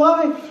own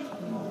life.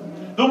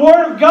 The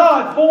Word of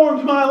God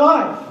forms my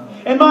life.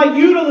 And my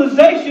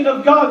utilization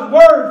of God's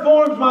Word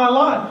forms my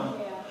life.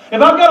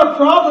 If I've got a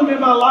problem in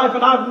my life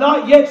and I've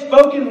not yet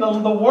spoken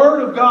the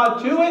Word of God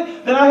to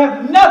it, then I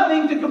have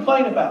nothing to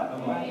complain about.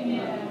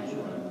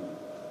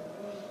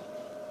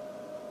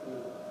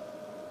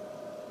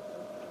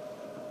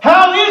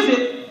 How is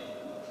it?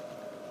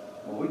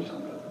 Well, we just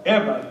don't go.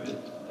 Everybody's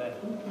business today.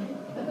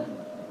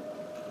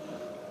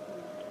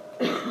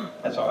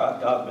 That's all right.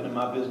 God's been in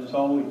my business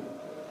all week.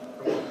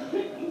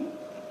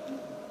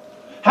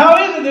 How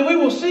is it that we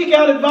will seek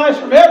out advice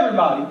from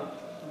everybody?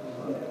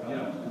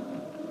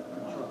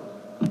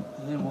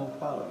 And then we'll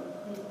follow.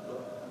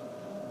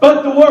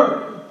 But the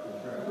Word.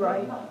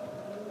 Right.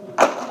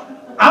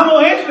 I'm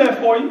going to answer that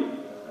for you.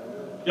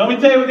 You want me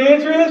to tell you what the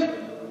answer is?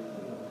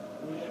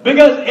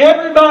 Because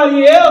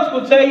everybody else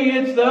will tell you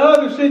it's the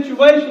other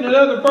situation, the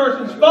other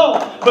person's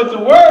fault. But the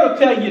Word will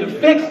tell you to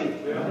fix it.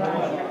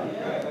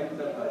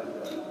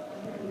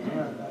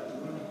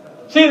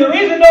 See, the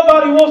reason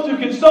nobody wants to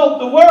consult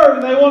the Word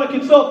and they want to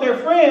consult their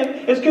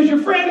friend is because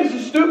your friend is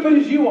as stupid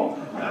as you are.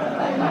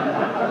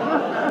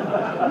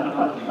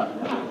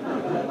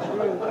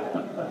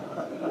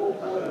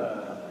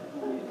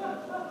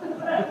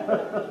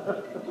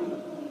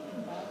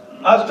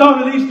 I was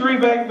talking to these three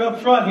back up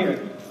front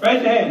here.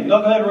 Raise your hand.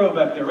 Knucklehead row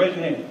back there. Raise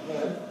your hand.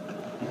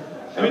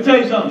 Let me tell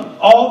you something.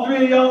 All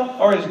three of y'all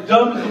are as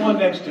dumb as the one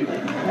next to you.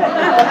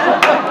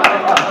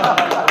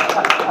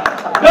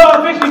 No,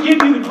 I'm fixing to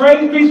give you the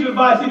greatest piece of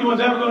advice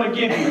anyone's ever going to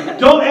give you.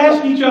 Don't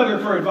ask each other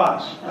for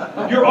advice.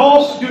 You're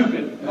all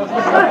stupid.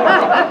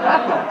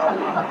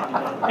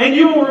 And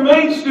you will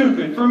remain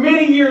stupid for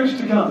many years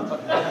to come.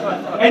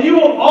 And you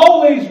will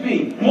always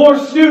be more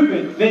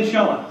stupid than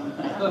Sean.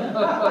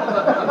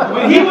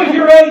 When he was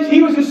your age,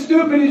 he was as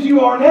stupid as you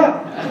are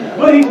now.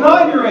 But he's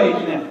not your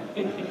age now.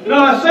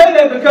 Now, I say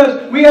that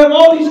because we have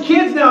all these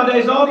kids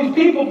nowadays, all these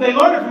people, they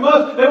learn it from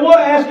us, they want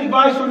to ask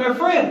advice from their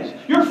friends.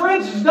 Your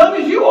friend's as dumb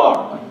as you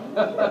are.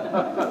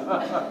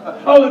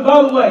 Oh, and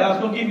by the way, I was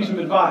going to give you some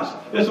advice.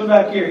 This one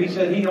back here, he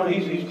said he's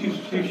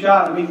too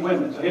shy to meet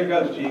women. So here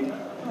goes, Chief.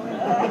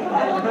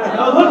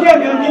 Now look at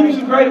me, I'll give you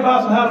some great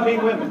advice on how to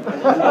meet women.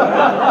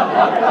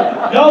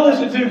 Y'all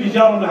listen too, because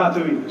y'all don't know how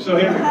to either. So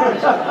here we go.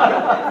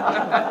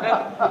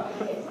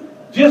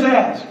 Just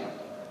ask.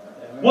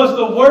 What's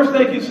the worst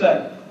they could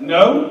say?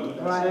 No.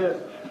 Right.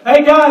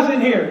 Hey, guys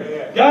in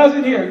here. Guys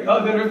in here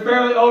that are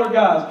fairly older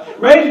guys.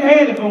 Raise your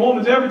hand if a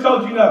woman's ever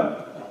told you no.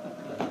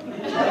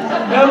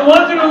 Now, the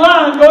ones in the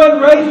line, go ahead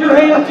and raise your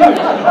hand too.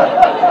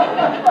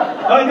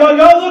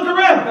 Y'all look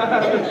around.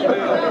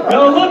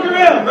 Y'all look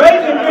around.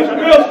 Raise it. Mr.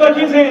 Bill stuck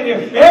his hand here.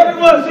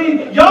 Everyone,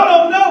 see, y'all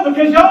don't know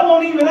because y'all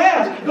won't even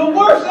ask. The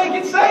worst they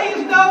can say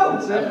is no.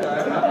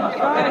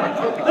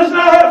 Listen,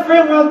 I had a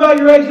friend when I was about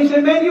your age. He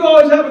said, man, you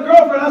always have a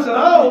girlfriend. I said,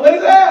 I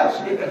always ask.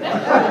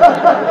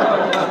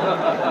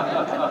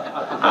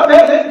 I've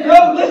had that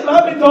girl. Listen,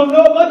 I've been told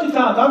no a bunch of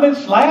times. I've been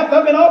slapped.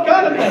 I've been all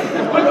kinds of things.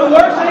 But the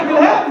worst thing can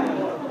happen.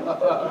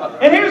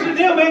 And here's the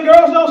deal, man.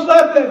 Girls don't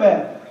slap that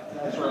bad.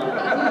 That's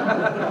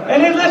right.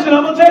 And then listen,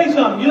 I'm going to tell you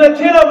something. You let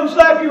 10 of them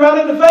slap you right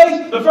in the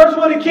face, the first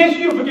one to kiss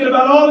you, forget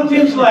about all the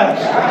 10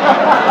 slaps.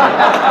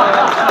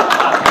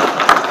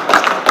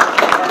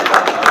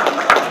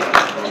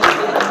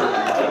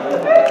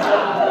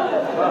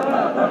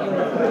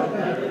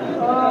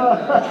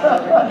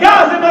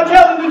 Guys, am I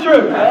telling the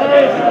truth?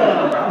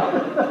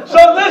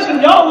 So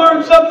listen, y'all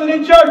learned something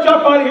in church. Y'all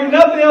probably hear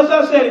nothing else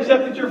I said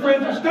except that your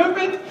friends are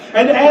stupid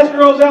and to ask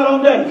girls out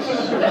on dates.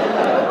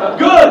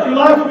 Good. Your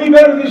life will be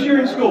better this year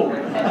in school.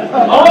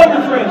 All of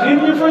your friends,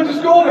 even your friends at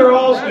school, they're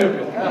all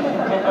stupid.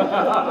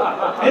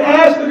 And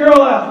ask the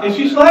girl out. If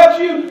she slaps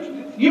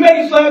you, you may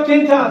get slapped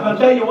 10 times. But I'll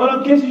tell you, one of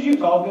them kisses you,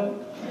 it's all good.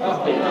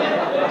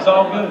 It's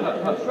all good.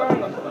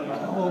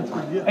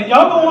 And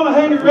y'all don't want to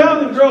hang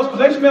around them girls because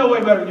they smell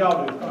way better than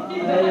y'all do.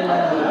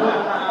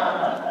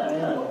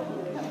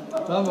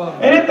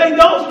 And if they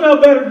don't smell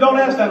better, don't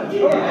ask them.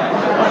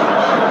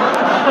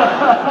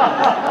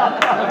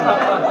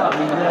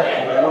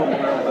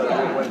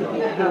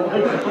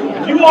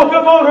 If you walk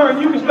up on her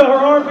and you can smell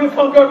her armpit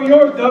funk over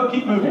yours, Doug,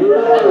 keep moving.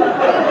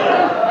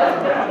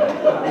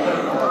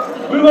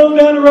 Move on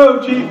down the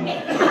road, Chief.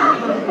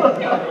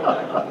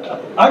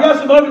 I got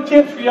some other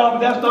tips for y'all, but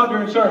that's not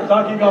during service.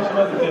 I'll give y'all some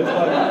other tips,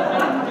 like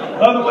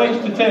other ways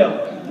to tell.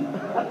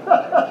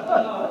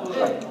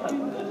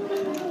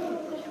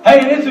 Hey,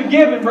 and it's a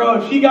given,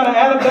 bro. If she got an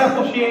Adam's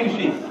apple, she ain't a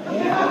sheep.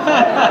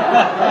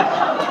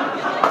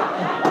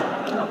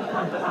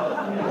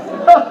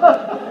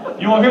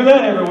 You won't hear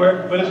that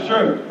everywhere, but it's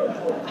true.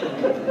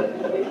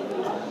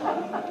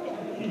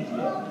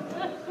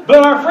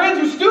 But our friends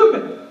are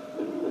stupid.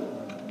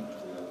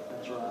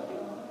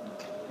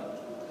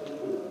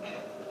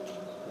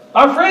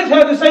 Our friends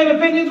have the same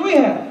opinions we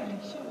have.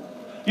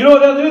 You know what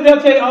they'll do?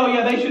 They'll tell you, oh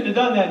yeah, they shouldn't have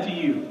done that to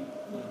you.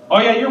 Oh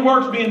yeah, your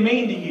work's being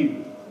mean to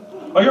you.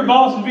 Or your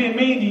boss is being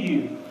mean to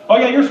you. Oh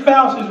yeah, your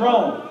spouse is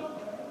wrong.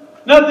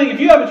 Nothing. If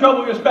you have trouble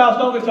with your spouse,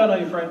 don't go tell on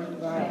your friends.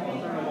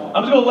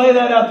 I'm just going to lay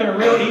that out there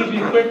real easy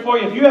and quick for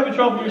you. If you have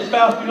trouble with your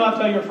spouse, do not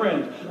tell your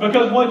friends.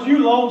 Because once you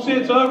long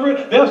since over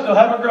it, they'll still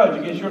have a grudge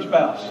against your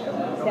spouse.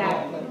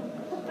 Exactly.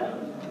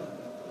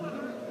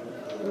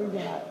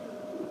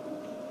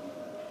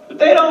 But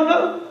they don't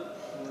know.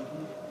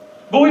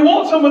 But we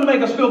want someone to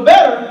make us feel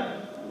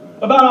better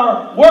about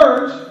our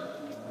words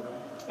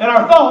and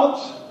our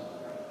thoughts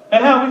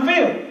and how we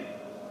feel.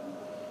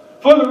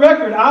 For the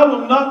record, I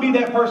will not be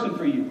that person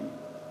for you.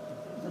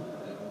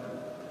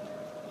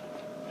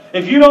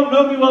 If you don't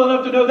know me well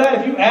enough to know that,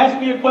 if you ask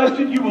me a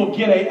question, you will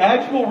get an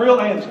actual real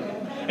answer.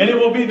 And it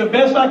will be the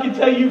best I can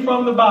tell you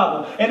from the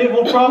Bible. And it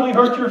will probably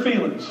hurt your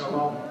feelings.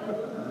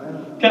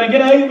 Can I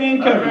get an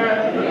amen, Cody?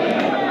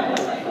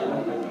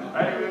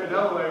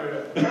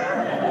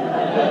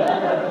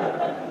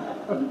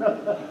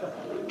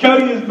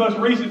 Cody is the most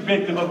recent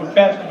victim of a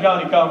Pastor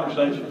Johnny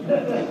conversation.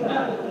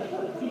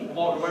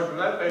 Walk away from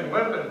that thing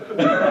limping.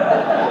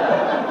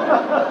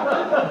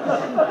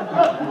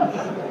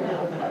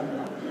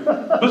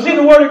 But see,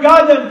 the Word of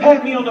God doesn't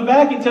pat me on the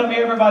back and tell me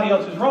everybody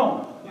else is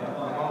wrong.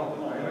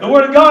 The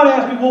Word of God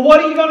asks me, well, what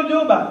are you going to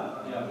do about it?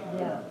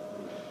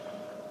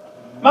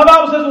 My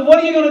Bible says, well, what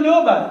are you going to do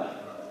about it?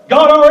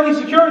 God already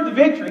secured the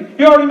victory.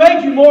 He already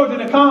made you more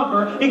than a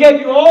conqueror. He gave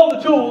you all the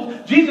tools.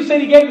 Jesus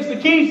said He gave us the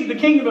keys to the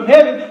kingdom of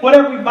heaven.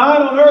 Whatever we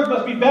bind on earth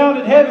must be bound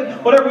in heaven.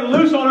 Whatever we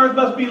loose on earth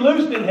must be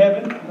loosed in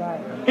heaven.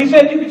 He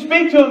said you can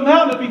speak to a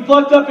mountain and be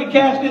plucked up and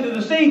cast into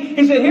the sea.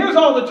 He said, here's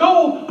all the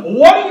tools.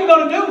 What are you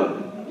going to do with it?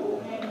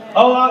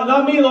 Oh,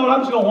 not me, Lord.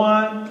 I'm just going to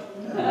whine.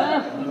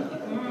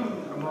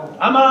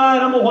 I'm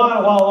going to whine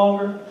a while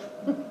longer.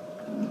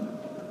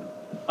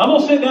 I'm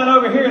going to sit down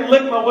over here and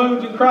lick my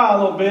wounds and cry a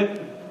little bit.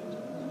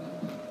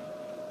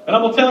 And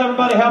I'm going to tell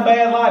everybody how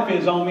bad life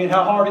is on me and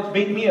how hard it's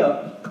beating me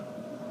up.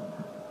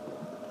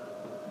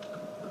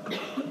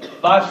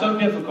 Life's so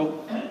difficult.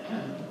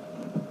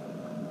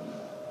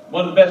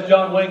 One of the best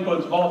John Wayne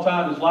quotes of all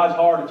time is, life's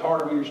hard, it's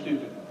harder when you're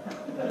stupid.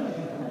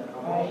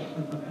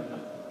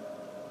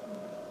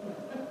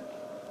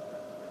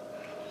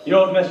 You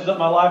know what messes up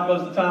my life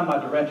most of the time? My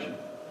direction.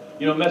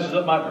 You know what messes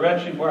up my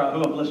direction? Who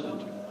I'm listening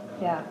to.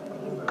 Yeah.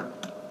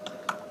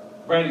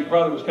 Brandy's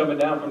brother was coming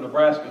down from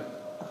Nebraska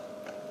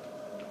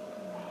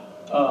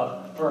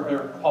for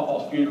her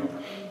pawpaw's funeral.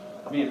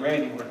 Me and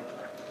Randy were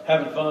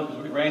having fun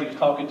because Randy was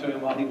talking to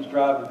him while he was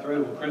driving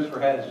through. Well, Christopher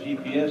had his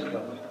GPS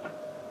going.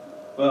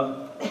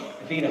 Well,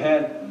 if he'd have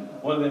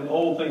had one of them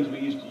old things we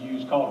used to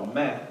use called a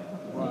map,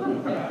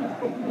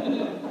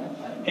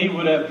 he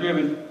would have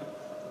driven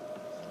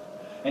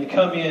and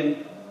come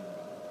in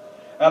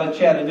out of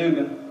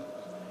Chattanooga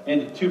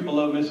into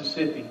Tupelo,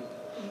 Mississippi,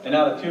 and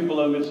out of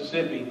Tupelo,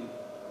 Mississippi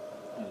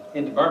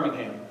into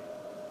Birmingham,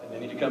 and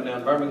then he'd come down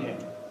to Birmingham,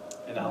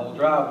 and the whole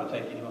drive would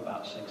take him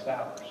about 6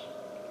 hours.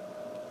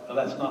 Well,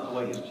 that's not the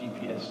way his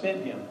GPS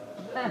sent him,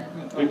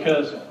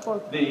 because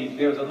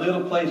there's a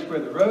little place where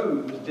the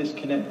road was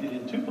disconnected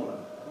in Tupelo.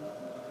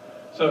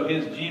 So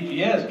his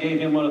GPS gave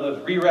him one of those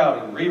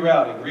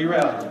rerouting.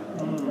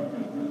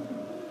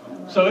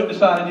 So it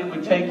decided it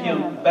would take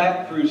him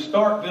back through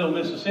Starkville,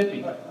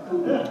 Mississippi.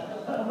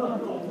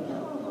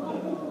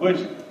 Which,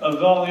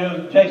 of all the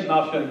others, Jason,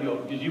 I'll show you,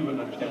 because you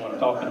wouldn't understand what I'm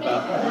talking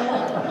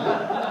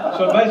about.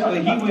 So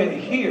basically, he went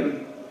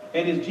here,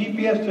 and his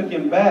GPS took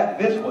him back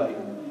this way,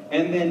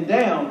 and then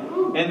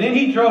down, and then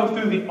he drove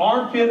through the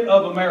armpit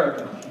of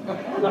America.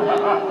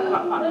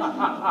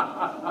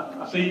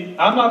 See,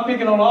 I'm not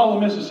picking on all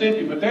of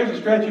Mississippi, but there's a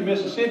stretch of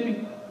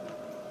Mississippi.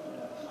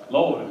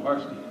 Lord have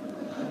mercy.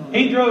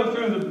 He drove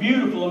through the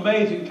beautiful,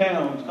 amazing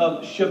towns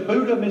of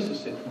Shabuta,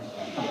 Mississippi,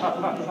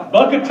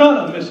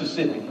 Buckatuna,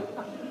 Mississippi,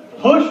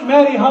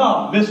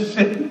 Pushmataha,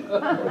 Mississippi.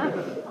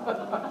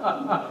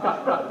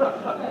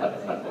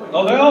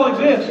 Oh, they all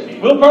exist.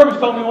 Will Purvis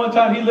told me one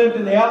time he lived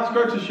in the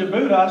outskirts of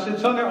Shabuta. I said,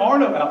 son, there are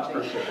no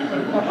outskirts of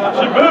Shabuta.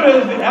 Shabuta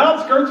is the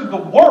outskirts of the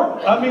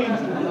world. I mean...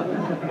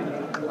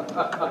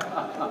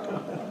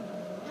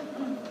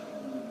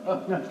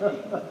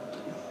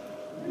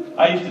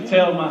 I used to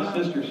tell my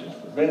sister's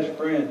best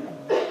friend,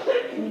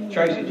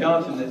 Tracy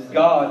Johnson, that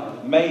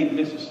God made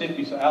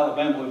Mississippi so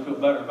Alabama would feel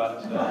better about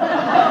itself.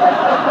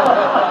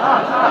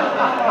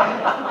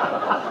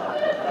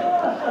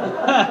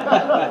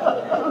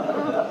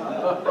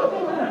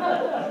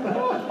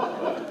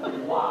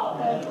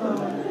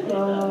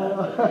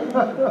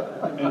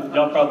 And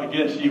y'all probably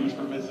guessed she was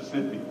from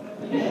Mississippi.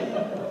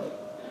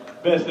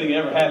 Best thing that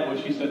ever happened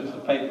was she sent us a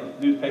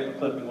newspaper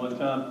clipping one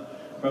time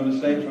from the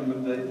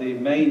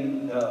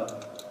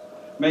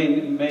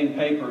main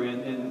paper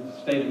in the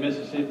state of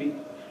Mississippi,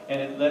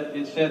 and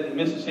it said that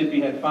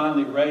Mississippi had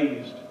finally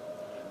raised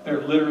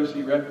their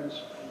literacy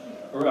records,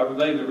 or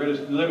related the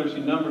literacy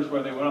numbers,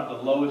 where they were not the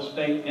lowest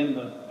state in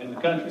the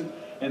country,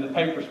 and the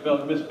paper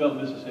misspelled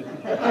Mississippi.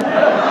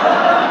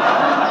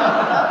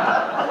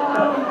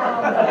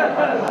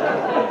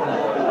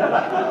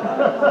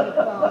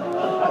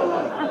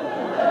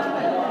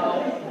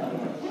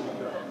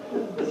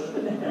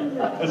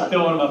 That's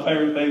still one of my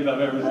favorite things I've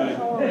ever seen.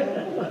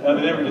 Now,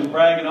 they were just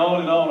bragging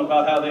on and on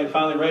about how they had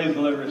finally raised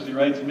the literacy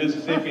rates in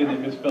Mississippi and they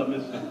misspelled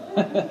Mississippi.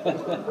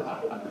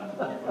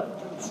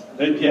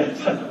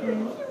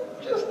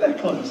 Just that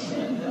close.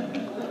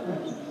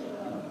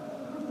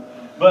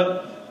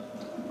 But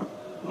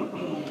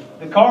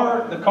the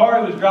car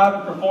he was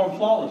driving performed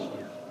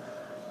flawlessly.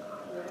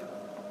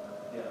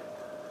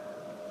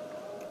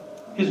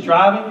 His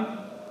driving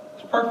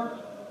was perfect.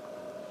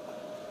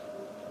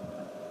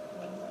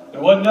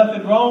 There wasn't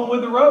nothing wrong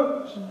with the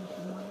roads.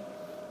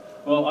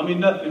 Well, I mean,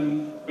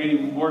 nothing any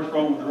worse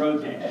wrong with the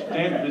roads than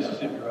standard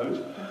Mississippi roads.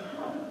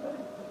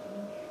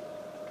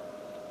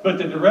 But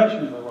the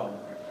directions were wrong.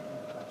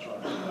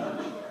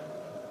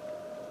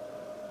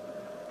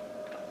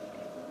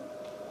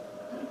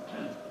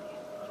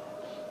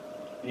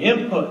 The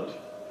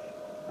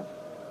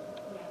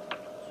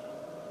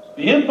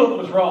input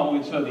was wrong,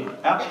 and so the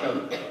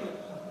outcome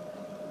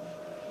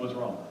was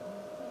wrong.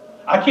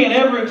 I can't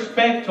ever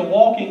expect to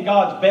walk in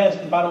God's best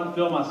if I don't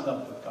fill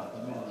myself with God's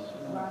best.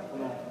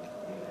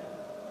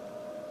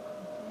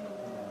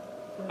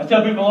 I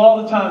tell people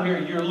all the time here,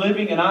 you're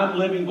living and I'm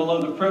living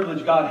below the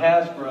privilege God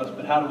has for us,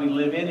 but how do we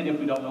live in it if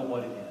we don't know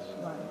what it is?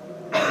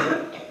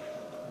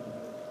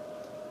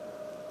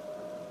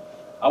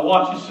 I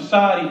watch as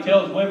society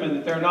tells women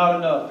that they're not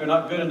enough, they're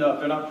not good enough,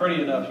 they're not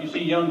pretty enough. You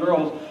see young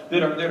girls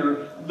that are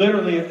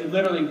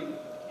literally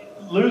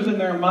losing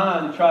their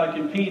mind to try to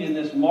compete in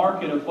this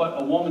market of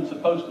what a woman's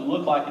supposed to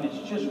look like, and it's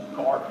just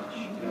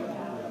garbage.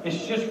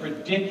 It's just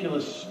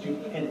ridiculous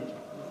stupidity.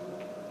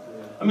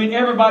 I mean,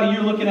 everybody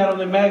you're looking at on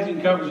the magazine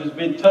covers has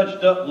been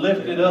touched up,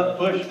 lifted up,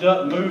 pushed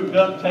up, moved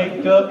up,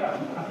 taped up.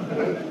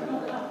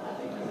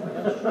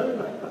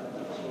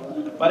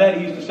 My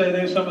daddy used to say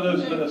there's some of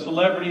those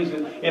celebrities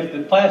that if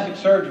the plastic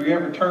surgery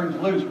ever turns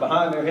loose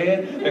behind their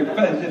head,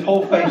 his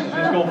whole face is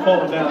just going to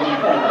fall down.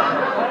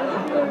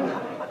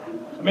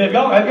 I mean,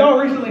 have y'all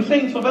recently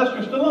seen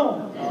Sylvester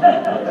Stallone?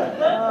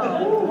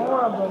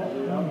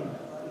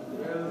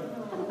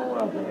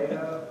 Horrible.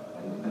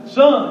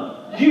 Son,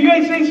 you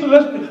ain't seen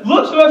Sylvester.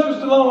 Look Sylvester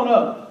Stallone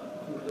up.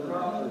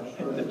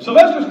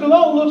 Sylvester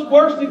Stallone looks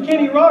worse than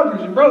Kenny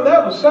Rogers, and bro,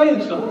 that was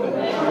saying something.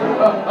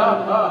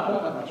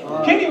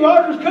 Kenny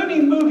Rogers couldn't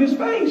even move his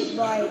face.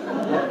 Right.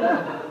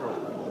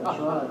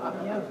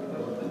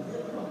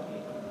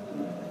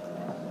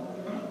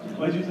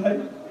 What'd you say?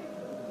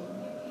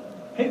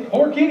 Hey,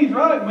 poor Kenny's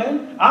right,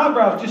 man.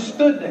 Eyebrows just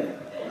stood there.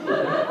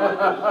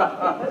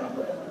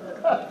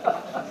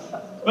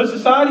 But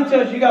society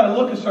tells you got to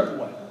look a certain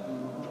way.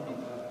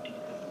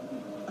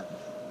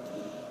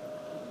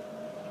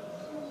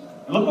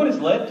 And look what it's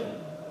led to.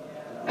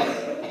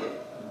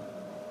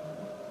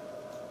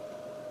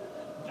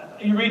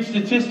 You read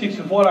statistics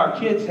of what our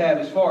kids have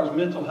as far as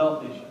mental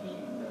health issues.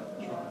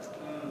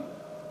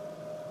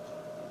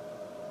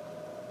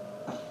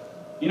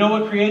 You know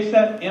what creates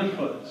that?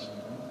 Inputs.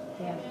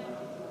 Yeah.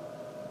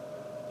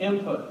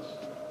 Inputs.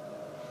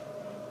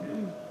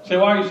 So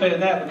why are you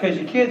saying that? Because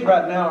your kids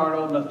right now aren't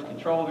old enough to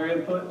control their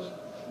inputs,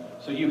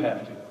 so you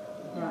have to.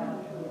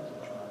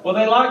 Well,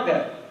 they like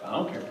that. I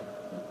don't care.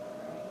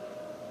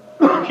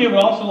 Your kid would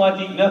also like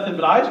to eat nothing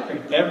but ice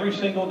cream every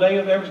single day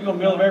of every single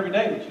meal of every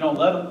day, but you don't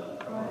let them.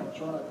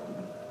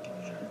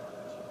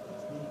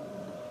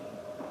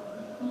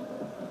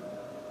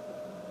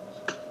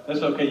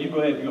 That's okay. You go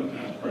ahead and go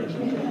through this prayer.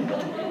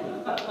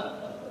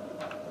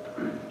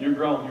 You're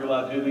grown. You're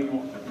allowed to do anything you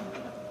want to.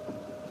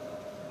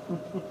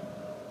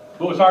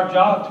 But it's our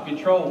job to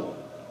control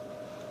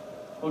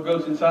what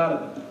goes inside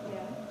of them.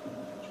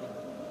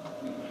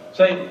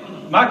 Say,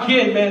 my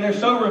kid, man, they're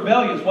so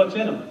rebellious. What's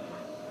in them?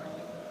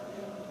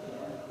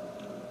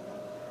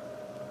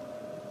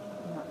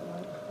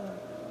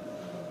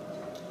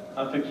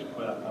 I'm fixing to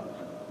quit.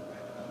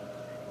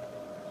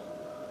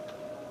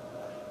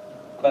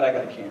 But I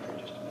got a can for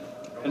just a minute.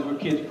 Because we're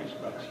kids fixing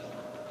bucks.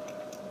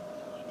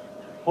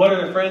 What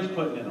are their friends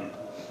putting in them?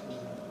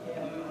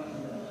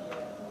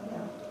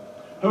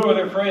 Who are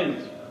their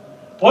friends?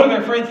 What are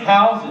their friends'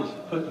 houses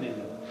putting in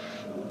them?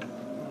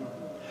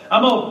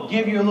 I'm going to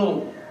give you a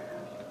little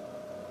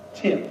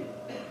tip.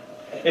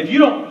 If you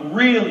don't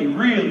really,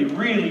 and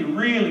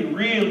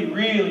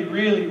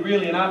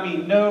I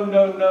mean no,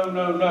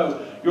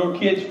 your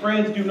kids'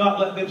 friends, do not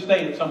let them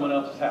stay at someone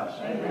else's house.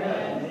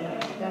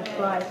 That's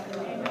right.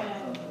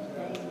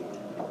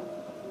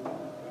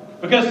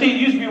 Because see, it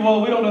used to be,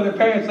 well, we don't know their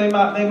parents, they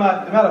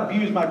might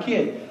abuse my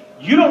kid.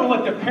 You don't know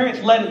what their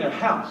parents let in their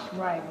house.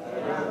 Right.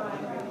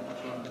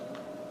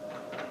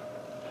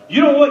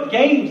 You don't know what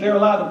games they're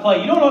allowed to play.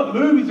 You don't know what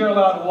movies they're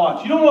allowed to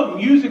watch. You don't know what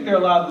music they're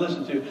allowed to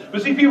listen to.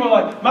 But see, people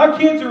are like, my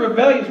kids are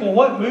rebellious. Well,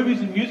 what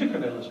movies and music are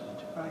they listening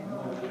to?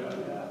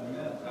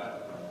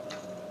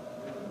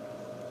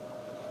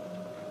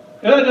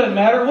 That doesn't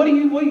matter. What are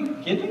you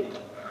kidding me?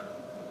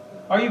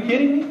 Are you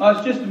kidding me? Oh,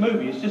 it's just a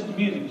movie. It's just the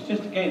music. It's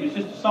just a game. It's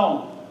just a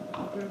song.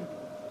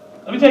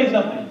 Let me tell you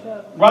something.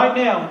 Right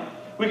now,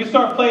 we can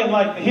start playing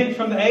like the hits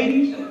from the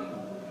 80s.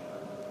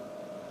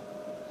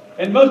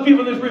 And most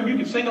people in this room, you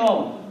can sing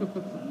along.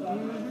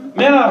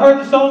 Man, I heard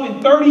the song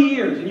in 30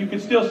 years and you can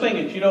still sing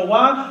it. You know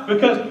why?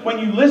 Because when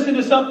you listen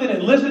to something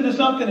and listen to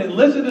something and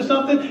listen to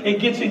something, it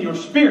gets in your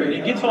spirit.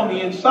 It gets on the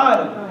inside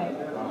of you.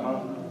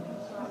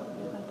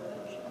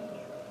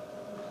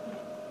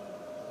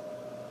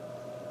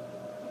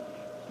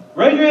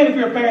 Right. Raise your hand if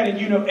you're a parent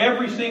and you know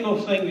every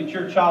single thing that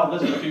your child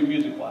listens to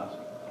music-wise.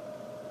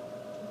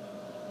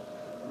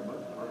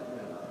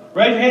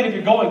 Raise your hand if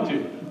you're going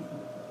to.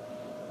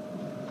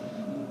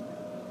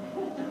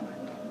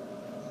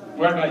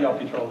 Right now, y'all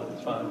control it.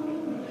 It's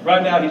fine.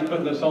 Right now, he's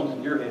putting those songs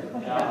in your head.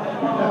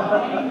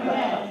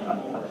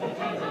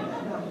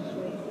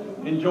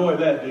 Enjoy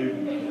that,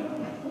 dude.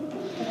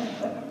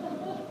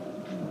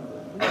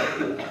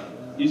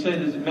 You say,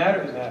 does it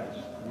matter? It matters.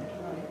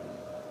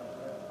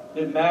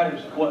 It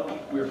matters what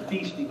we're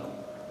feasting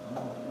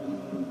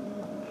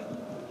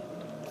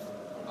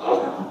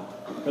on.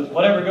 Because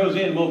whatever goes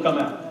in will come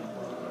out.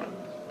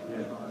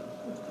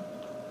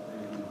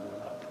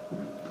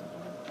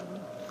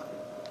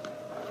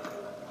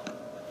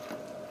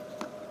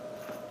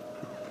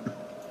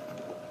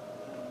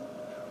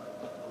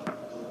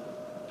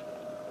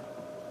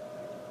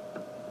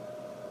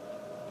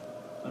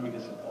 Let me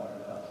get some water.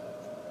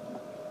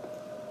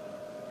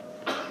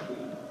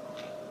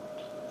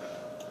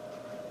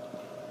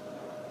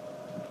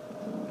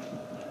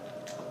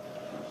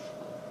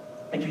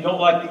 If you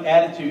don't like the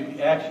attitude,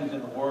 the actions,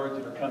 and the words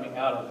that are coming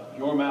out of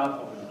your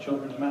mouth or the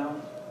children's mouth,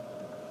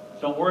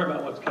 don't worry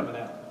about what's coming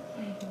out.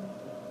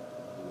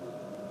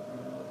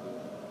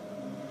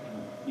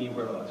 You need to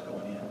worry about what's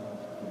going in.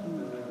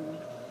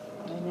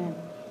 Amen.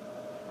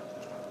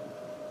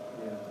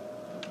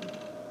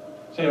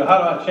 So how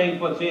do I change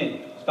what's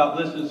in? Stop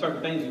listening to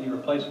certain things and you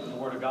replace it with the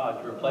Word of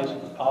God. You replace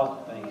it with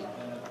positive things.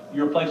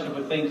 You replace it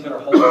with things that are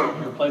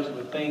wholesome. You replace it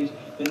with things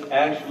that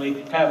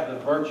actually have the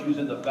virtues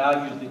and the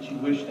values that you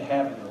wish to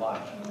have in your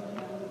life.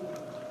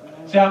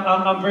 See,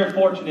 I'm very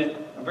fortunate.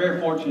 I'm very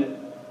fortunate.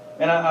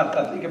 And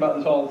I think about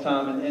this all the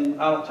time.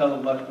 And I don't tell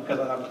them much because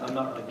I'm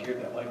not really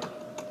geared that way.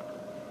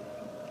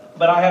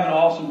 But I have an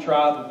awesome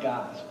tribe of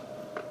guys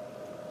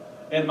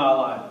in my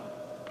life.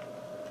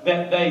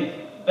 That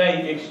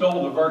they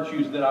extol the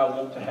virtues that I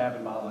want to have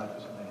in my life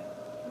as a man.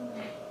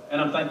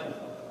 And I'm thankful for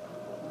them.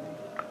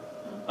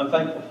 I'm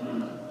thankful for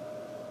them.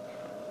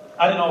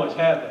 I didn't always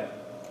have that.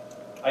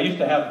 I used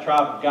to have a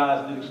tribe of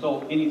guys that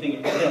extolled anything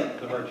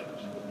except the virtues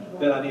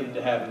that I needed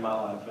to have in my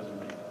life as a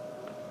man.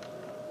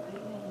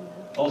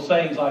 Those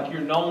sayings like,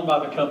 you're known by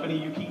the company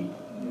you keep.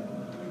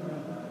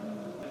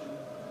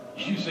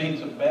 You've seen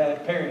some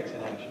bad parents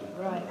in action.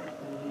 Right.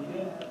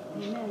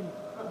 Amen.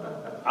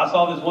 I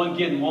saw this one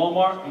kid in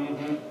Walmart.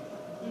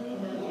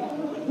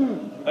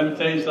 Let me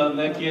tell you something.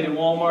 That kid in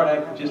Walmart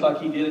acted just like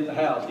he did at the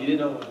house. He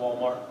didn't know it was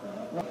Walmart.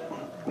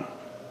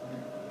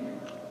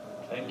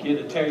 That kid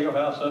would tear your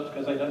house up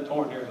because they done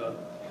torn theirs up.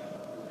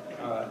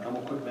 All right, I'm going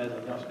to quit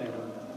meddling. Y'all stand with me.